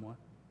 forgiving someone.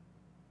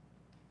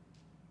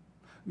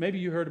 Maybe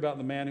you heard about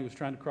the man who was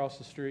trying to cross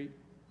the street,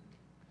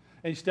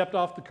 and he stepped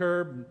off the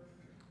curb and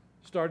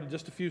started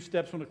just a few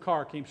steps when a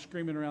car came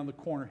screaming around the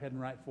corner heading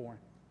right for him.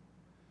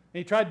 And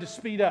he tried to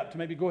speed up to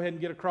maybe go ahead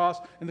and get across,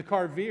 and the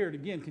car veered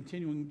again,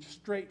 continuing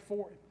straight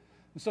for him.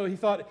 And so he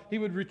thought he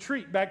would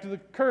retreat back to the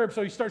curb,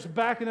 so he starts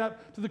backing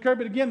up to the curb,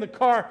 but again the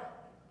car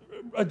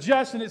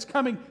adjusts and it's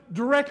coming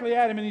directly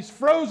at him, and he's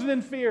frozen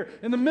in fear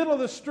in the middle of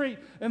the street,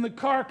 and the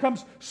car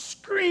comes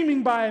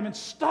screaming by him and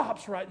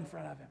stops right in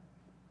front of him.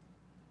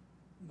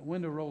 And the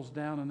window rolls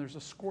down and there's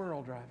a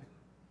squirrel driving.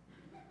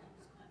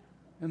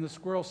 And the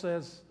squirrel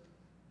says,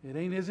 "It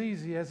ain't as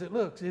easy as it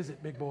looks, is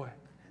it, big boy?"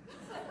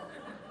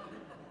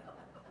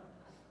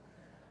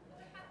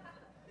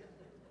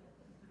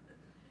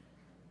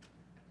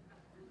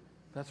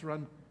 That's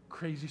Run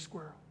Crazy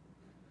Squirrel.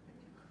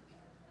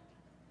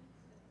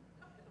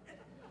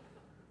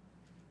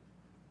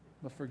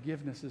 But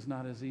forgiveness is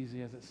not as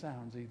easy as it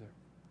sounds either.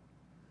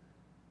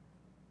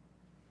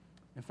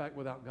 In fact,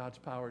 without God's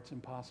power, it's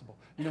impossible.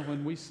 You know,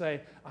 when we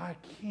say, "I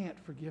can't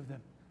forgive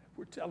them,"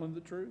 we're telling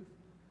the truth.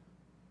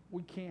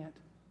 We can't.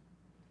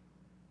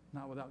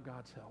 Not without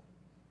God's help.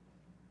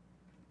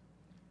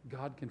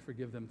 God can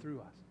forgive them through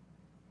us.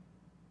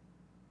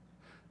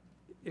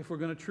 If we're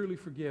going to truly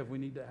forgive, we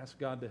need to ask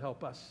God to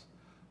help us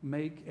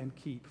make and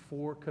keep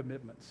 4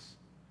 commitments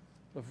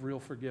of real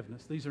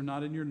forgiveness. These are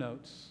not in your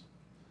notes,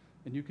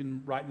 and you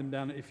can write them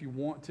down if you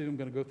want to. I'm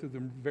going to go through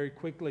them very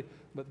quickly,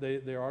 but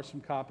there are some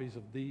copies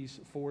of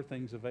these 4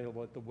 things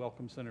available at the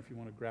Welcome Center if you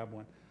want to grab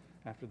one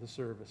after the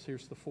service.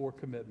 Here's the 4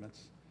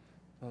 commitments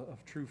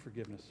of true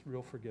forgiveness,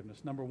 real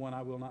forgiveness. Number 1,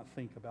 I will not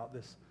think about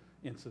this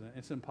incident.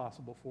 It's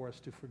impossible for us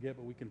to forget,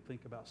 but we can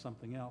think about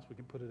something else. We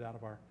can put it out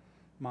of our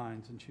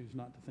minds and choose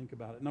not to think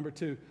about it. Number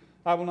 2,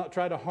 I will not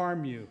try to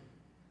harm you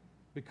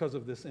because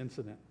of this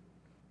incident.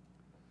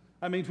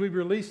 That means we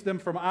release them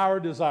from our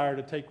desire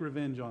to take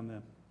revenge on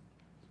them.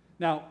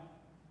 Now,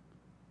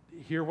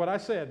 hear what I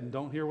said and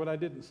don't hear what I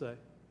didn't say.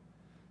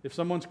 If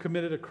someone's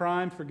committed a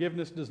crime,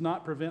 forgiveness does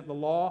not prevent the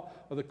law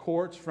or the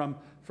courts from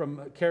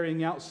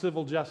carrying out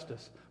civil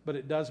justice, but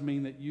it does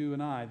mean that you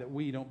and I, that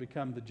we don't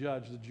become the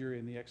judge, the jury,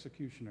 and the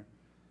executioner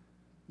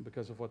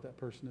because of what that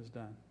person has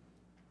done.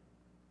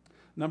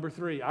 Number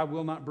 3, I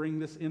will not bring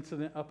this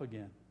incident up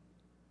again.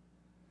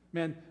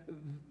 Man,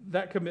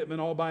 that commitment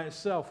all by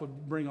itself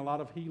would bring a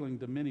lot of healing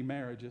to many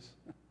marriages.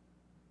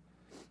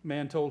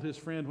 Man told his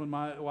friend, when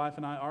my wife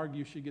and I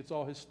argue, she gets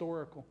all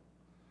historical.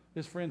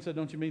 His friend said,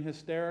 "Don't you mean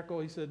hysterical?"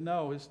 He said,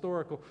 "No,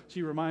 historical.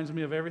 She reminds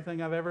me of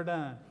everything I've ever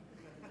done."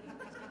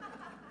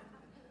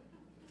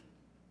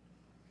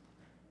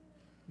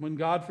 When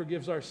God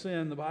forgives our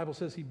sin, the Bible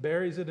says He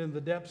buries it in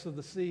the depths of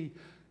the sea,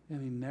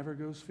 and He never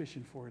goes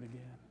fishing for it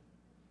again.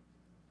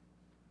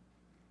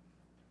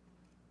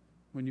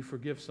 When you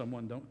forgive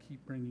someone, don't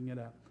keep bringing it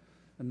up.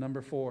 And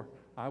number 4,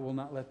 I will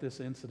not let this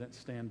incident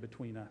stand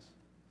between us.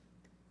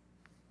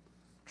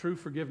 True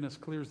forgiveness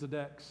clears the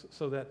decks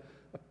so that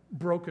a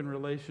broken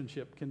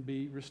relationship can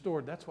be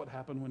restored. That's what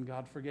happened when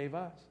God forgave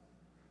us.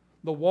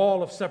 The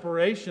wall of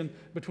separation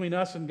between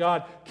us and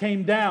God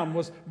came down,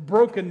 was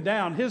broken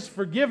down. His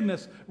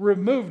forgiveness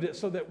removed it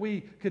so that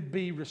we could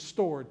be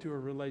restored to a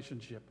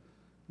relationship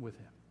with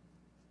Him.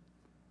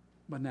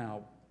 But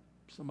now,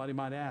 somebody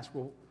might ask,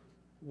 well,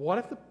 what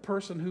if the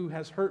person who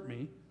has hurt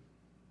me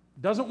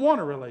doesn't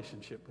want a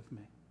relationship with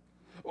me?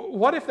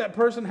 What if that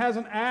person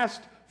hasn't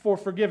asked for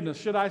forgiveness?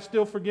 Should I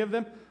still forgive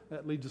them?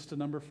 That leads us to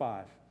number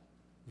 5.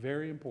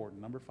 Very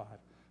important. Number 5.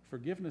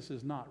 Forgiveness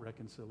is not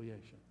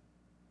reconciliation.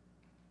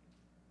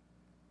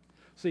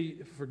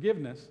 See,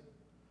 forgiveness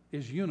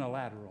is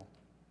unilateral.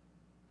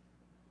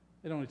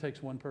 It only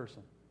takes one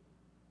person.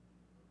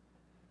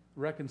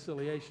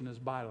 Reconciliation is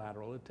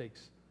bilateral. It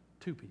takes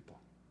 2 people.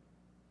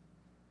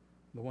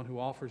 The one who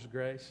offers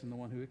grace and the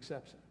one who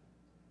accepts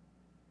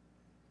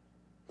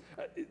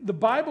it. The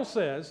Bible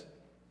says,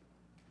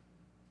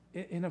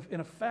 in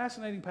a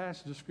fascinating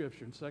passage of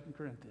Scripture in 2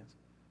 Corinthians,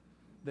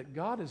 that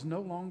God is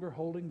no longer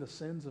holding the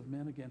sins of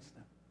men against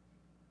them.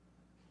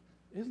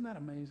 Isn't that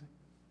amazing?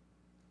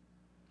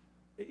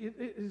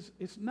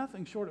 It's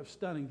nothing short of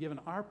stunning given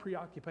our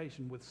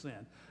preoccupation with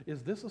sin.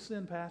 Is this a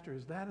sin, Pastor?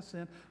 Is that a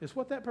sin? Is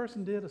what that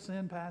person did a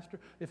sin, Pastor?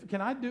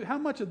 How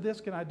much of this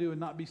can I do and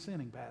not be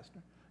sinning, Pastor?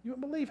 You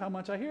won't believe how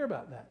much I hear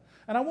about that.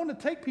 And I want to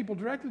take people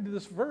directly to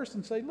this verse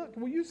and say, look,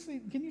 can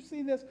you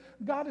see this?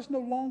 God is no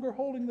longer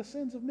holding the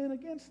sins of men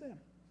against them.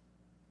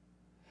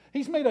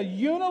 He's made a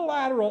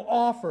unilateral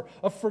offer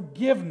of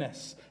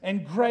forgiveness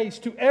and grace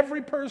to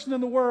every person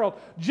in the world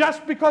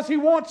just because He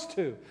wants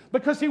to,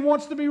 because He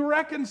wants to be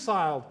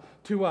reconciled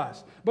to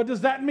us. But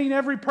does that mean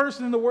every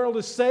person in the world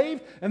is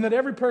saved and that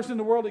every person in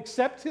the world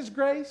accepts His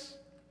grace?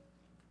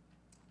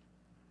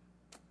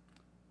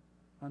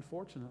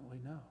 Unfortunately,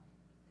 no.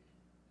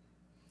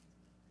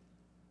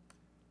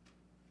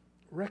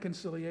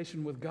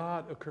 Reconciliation with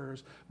God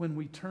occurs when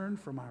we turn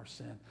from our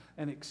sin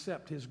and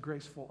accept His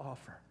graceful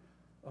offer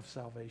of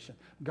salvation.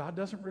 God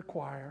doesn't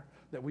require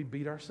that we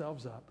beat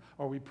ourselves up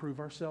or we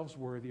prove ourselves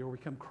worthy or we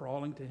come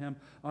crawling to Him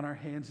on our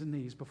hands and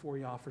knees before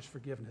He offers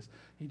forgiveness.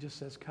 He just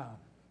says, come,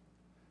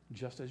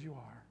 just as you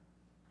are,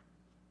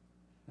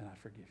 and I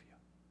forgive you.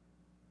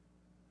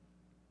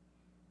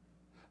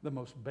 The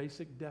most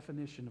basic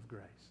definition of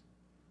grace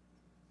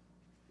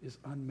is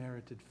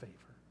unmerited favor.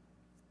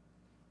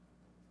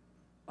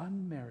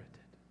 Unmerited.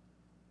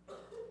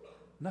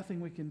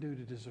 Nothing we can do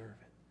to deserve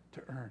it,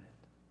 to earn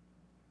it.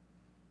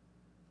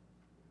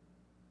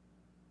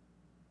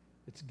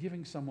 It's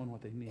giving someone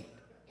what they need,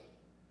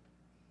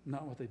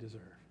 not what they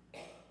deserve.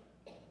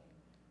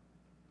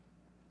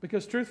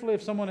 Because truthfully,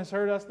 if someone has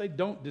hurt us, they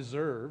don't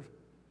deserve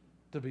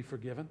to be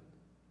forgiven.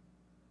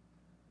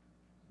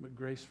 But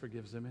grace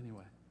forgives them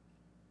anyway.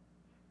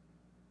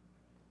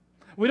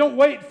 We don't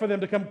wait for them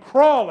to come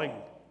crawling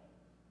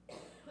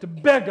to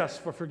beg us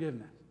for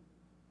forgiveness.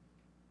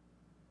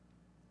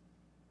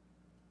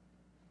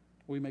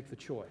 We make the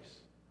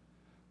choice,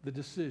 the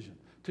decision,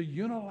 to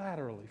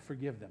unilaterally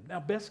forgive them. Now,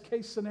 best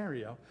case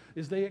scenario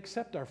is they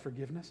accept our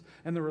forgiveness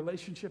and the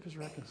relationship is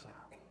reconciled.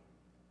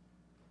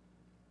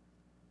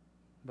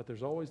 But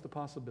there's always the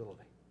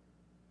possibility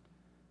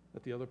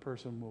that the other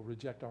person will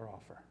reject our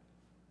offer.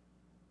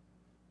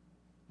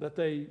 That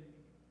they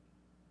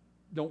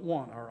don't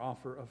want our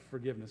offer of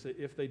forgiveness.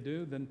 If they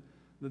do, then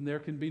there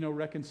can be no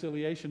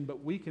reconciliation,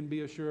 but we can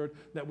be assured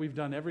that we've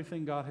done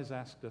everything God has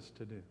asked us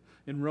to do.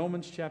 In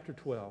Romans chapter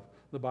 12,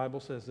 the Bible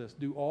says this: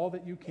 do all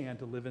that you can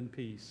to live in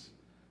peace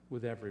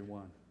with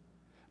everyone.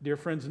 Dear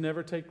friends,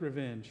 never take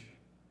revenge.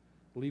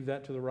 Leave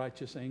that to the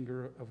righteous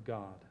anger of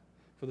God.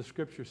 For the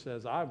Scripture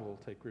says, I will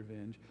take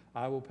revenge.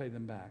 I will pay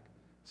them back,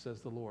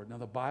 says the Lord. Now,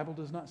 the Bible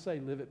does not say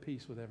live at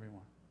peace with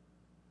everyone.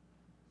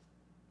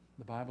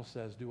 The Bible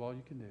says do all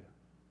you can do.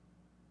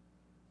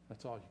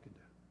 That's all you can do.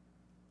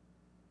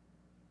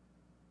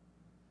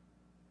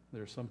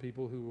 There are some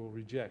people who will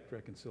reject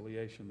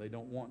reconciliation. They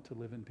don't want to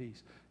live in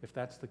peace. If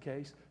that's the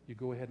case, you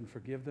go ahead and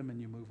forgive them and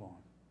you move on.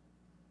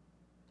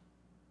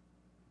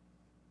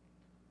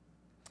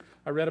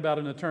 I read about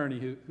an attorney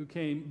who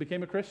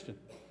became a Christian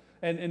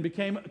and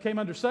came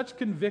under such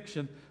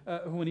conviction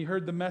when he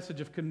heard the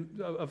message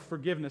of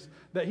forgiveness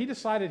that he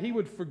decided he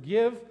would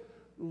forgive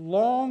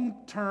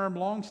long-term,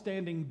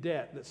 long-standing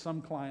debt that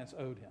some clients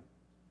owed him.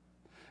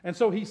 And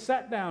so he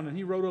sat down and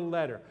he wrote a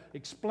letter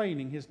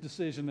explaining his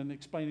decision and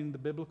explaining the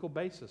biblical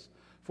basis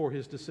for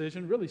his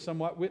decision, really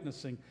somewhat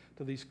witnessing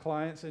to these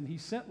clients. And he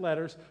sent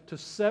letters to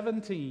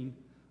 17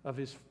 of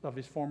his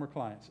former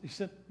clients. He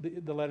sent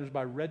the letters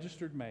by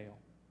registered mail.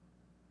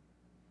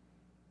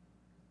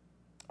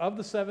 Of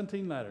the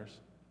 17 letters,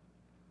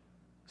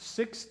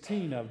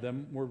 16 of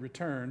them were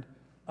returned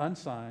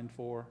unsigned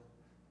for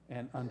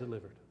and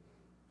undelivered.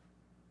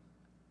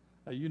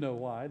 Now, you know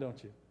why,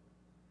 don't you?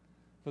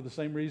 For the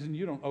same reason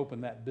you don't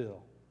open that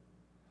bill,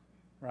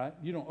 right?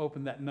 You don't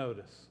open that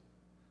notice.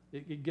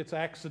 It gets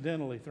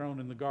accidentally thrown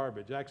in the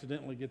garbage,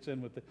 accidentally gets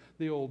in with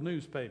the old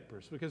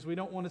newspapers, because we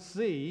don't want to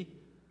see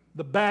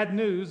the bad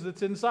news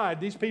that's inside.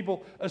 These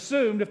people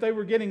assumed if they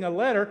were getting a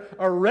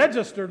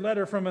registered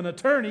letter from an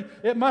attorney,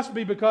 it must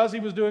be because he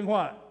was doing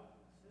what?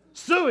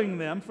 Suing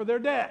them for their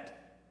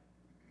debt.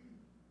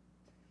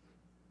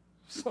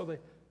 So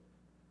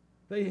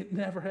they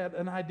never had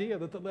an idea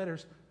that the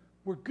letters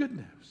were good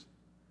news,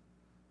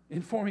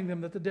 informing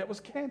them that the debt was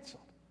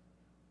canceled.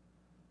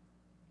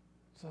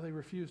 So they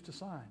refused to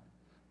sign.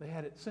 They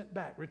had it sent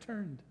back,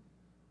 returned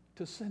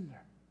to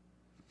sender.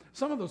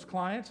 Some of those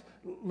clients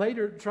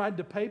later tried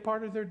to pay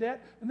part of their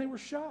debt, and they were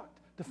shocked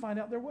to find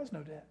out there was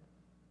no debt.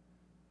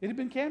 It had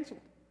been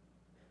canceled.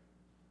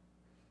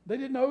 They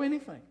didn't owe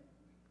anything.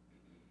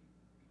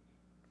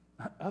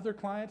 Other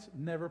clients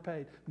never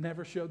paid,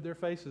 never showed their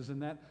faces in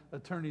that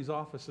attorney's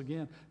office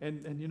again.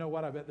 And you know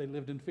what? I bet they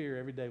lived in fear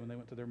every day when they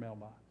went to their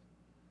mailbox.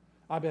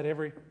 I bet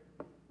every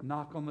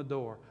knock on the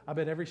door, I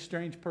bet every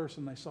strange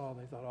person they saw,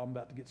 they thought, oh, I'm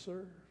about to get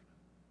served.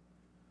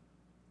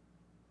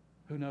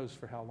 Who knows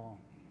for how long?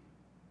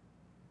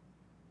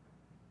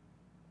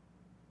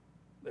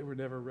 They were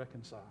never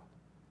reconciled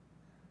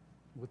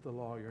with the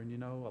lawyer. And you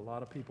know, a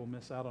lot of people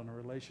miss out on a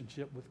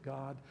relationship with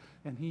God,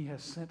 and He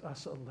has sent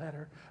us a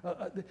letter.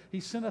 He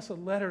sent us a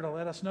letter to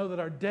let us know that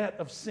our debt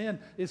of sin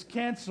is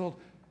canceled.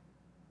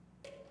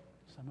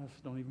 Some of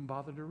us don't even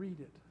bother to read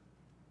it.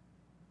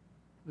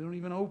 They don't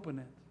even open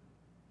it.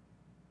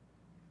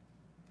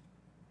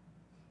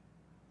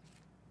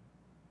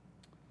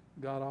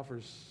 God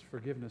offers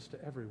forgiveness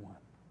to everyone.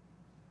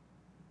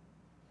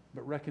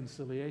 But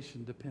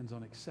reconciliation depends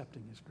on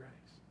accepting His grace.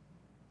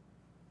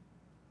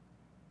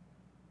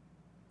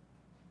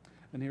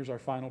 And here's our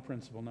final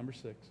principle, number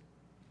 6.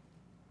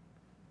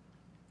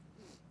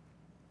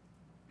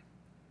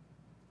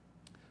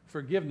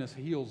 Forgiveness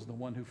heals the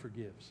one who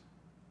forgives.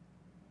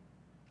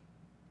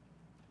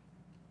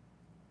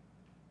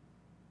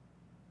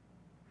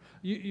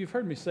 You've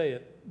heard me say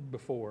it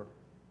before.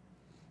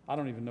 I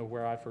don't even know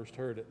where I first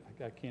heard it.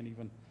 I can't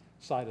even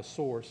cite a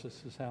source.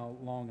 This is how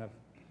long I've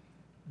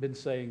been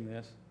saying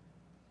this.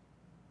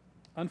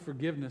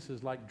 Unforgiveness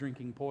is like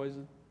drinking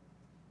poison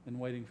and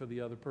waiting for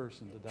the other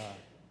person to die.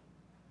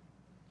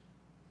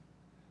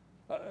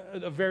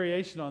 A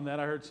variation on that,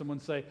 I heard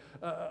someone say,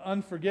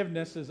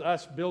 unforgiveness is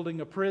us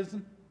building a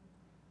prison,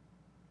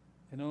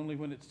 and only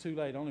when it's too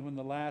late, only when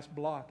the last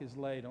block is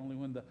laid, only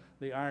when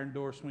the iron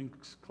door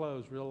swings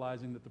closed,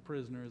 realizing that the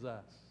prisoner is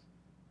us.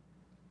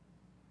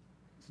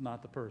 It's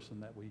not the person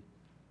that we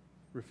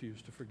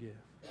refuse to forgive.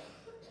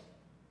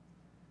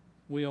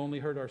 We only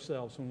hurt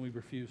ourselves when we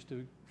refuse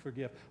to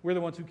forgive. We're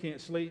the ones who can't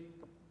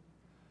sleep.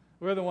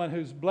 We're the one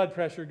whose blood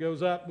pressure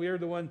goes up. We're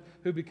the one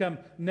who become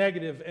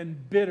negative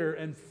and bitter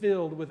and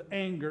filled with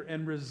anger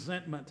and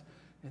resentment.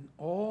 And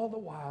all the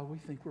while we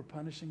think we're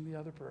punishing the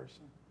other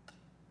person.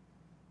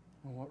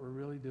 When what we're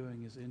really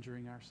doing is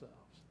injuring ourselves.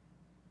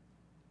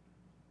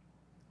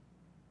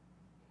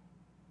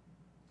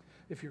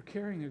 If you're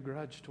carrying a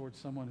grudge towards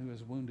someone who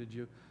has wounded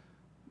you,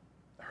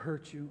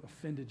 hurt you,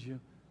 offended you,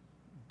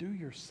 do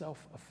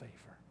yourself a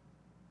favor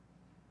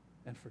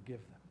and forgive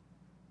them.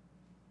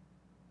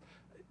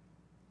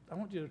 I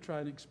want you to try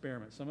an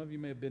experiment. Some of you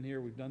may have been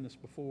here. We've done this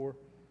before,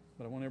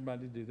 but I want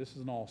everybody to do this. This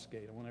is an all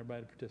skate. I want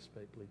everybody to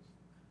participate, please.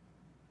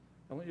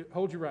 I want you to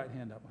hold your right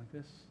hand up like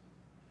this,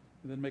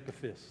 and then make a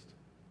fist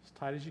as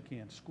tight as you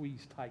can.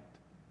 Squeeze tight.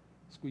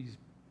 Squeeze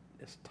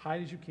as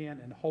tight as you can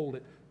and hold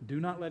it. Do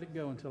not let it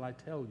go until I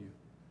tell you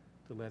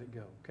to let it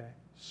go, okay?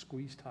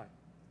 Squeeze tight.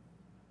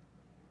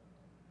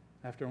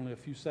 After only a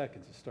few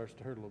seconds, it starts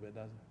to hurt a little bit,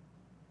 doesn't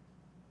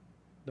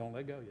it? Don't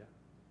let go yet.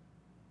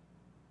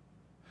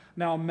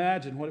 Now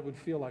imagine what it would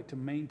feel like to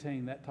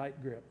maintain that tight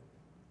grip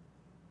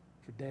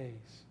for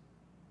days,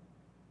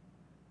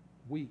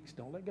 weeks.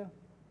 Don't let go.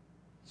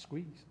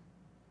 Squeeze.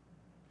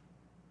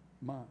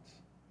 Months.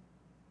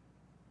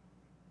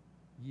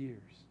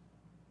 Years.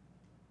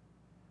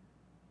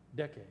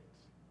 Decades.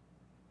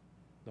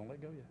 Don't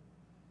let go yet.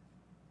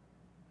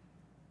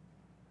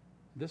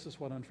 This is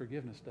what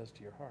unforgiveness does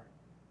to your heart.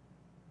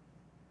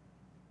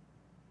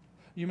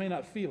 You may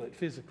not feel it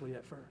physically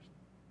at first.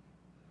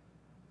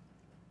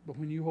 But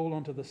when you hold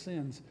on to the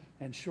sins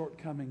and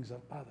shortcomings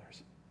of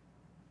others,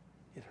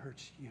 it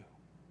hurts you.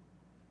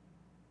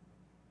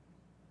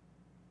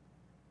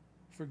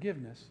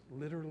 Forgiveness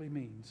literally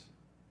means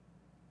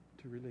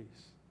to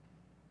release.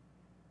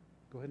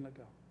 Go ahead and let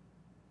go.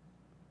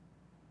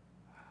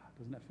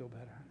 Doesn't that feel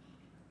better?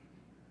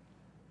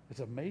 It's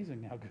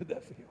amazing how good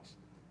that feels.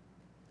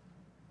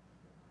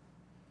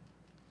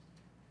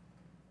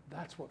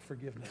 That's what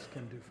forgiveness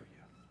can do for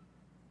you.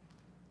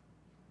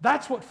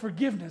 That's what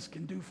forgiveness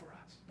can do for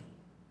us.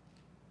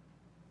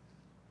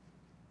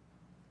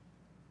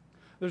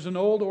 There's an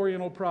old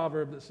Oriental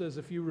proverb that says,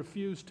 if you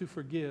refuse to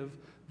forgive,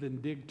 then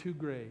dig 2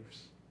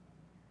 graves.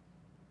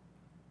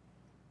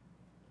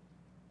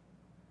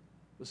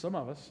 But some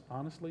of us,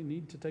 honestly,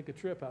 need to take a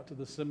trip out to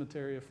the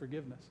cemetery of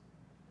forgiveness.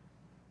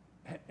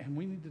 And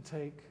we need to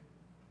take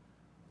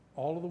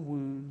all of the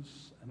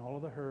wounds and all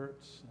of the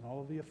hurts and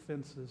all of the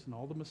offenses and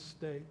all the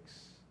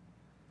mistakes,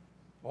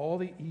 all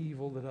the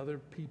evil that other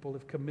people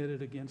have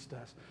committed against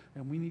us,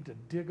 and we need to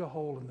dig a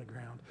hole in the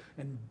ground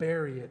and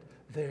bury it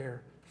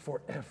there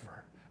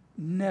forever.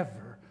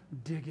 Never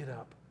dig it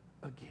up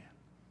again.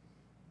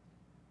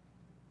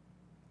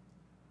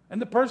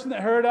 And the person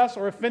that hurt us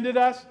or offended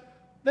us,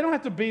 they don't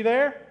have to be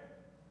there.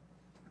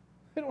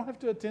 They don't have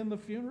to attend the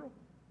funeral.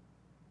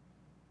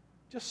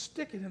 Just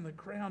stick it in the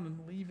ground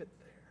and leave it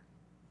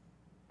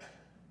there.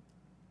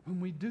 When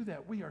we do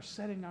that, we are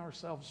setting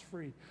ourselves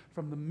free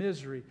from the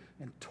misery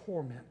and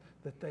torment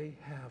that they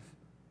have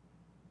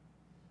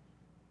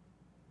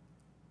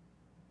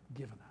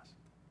given us,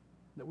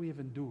 that we have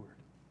endured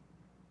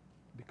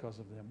because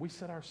of them. We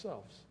set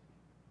ourselves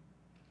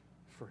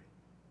free.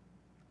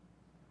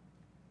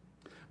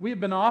 We have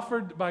been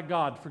offered by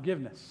God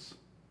forgiveness,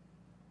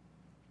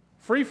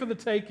 free for the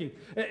taking.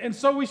 And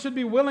so we should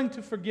be willing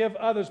to forgive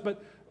others,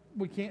 but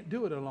we can't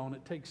do it alone.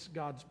 It takes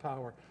God's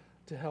power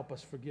to help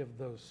us forgive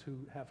those who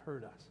have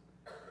hurt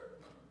us.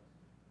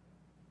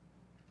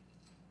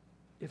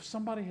 If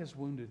somebody has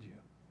wounded you,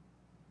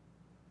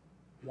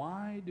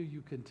 why do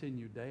you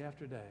continue day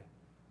after day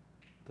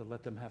to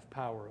let them have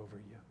power over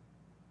you?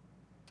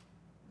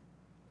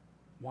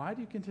 Why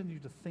do you continue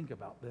to think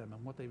about them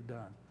and what they've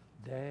done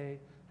day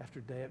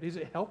after day? Is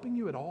it helping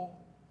you at all?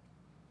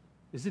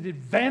 Is it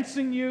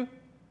advancing you?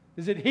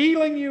 Is it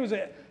healing you? Is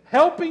it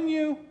helping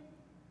you?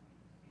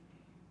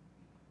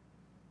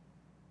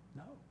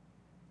 No.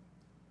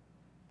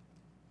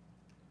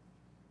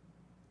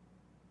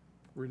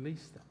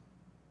 Release them.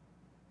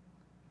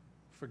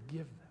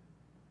 Forgive them.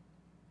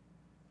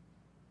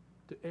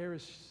 To err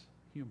is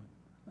human,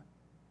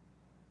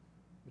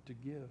 but to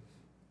give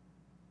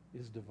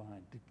is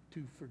divine.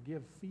 To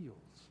forgive feels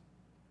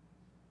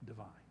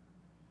divine.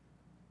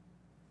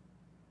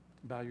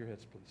 Bow your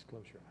heads, please.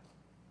 Close your eyes.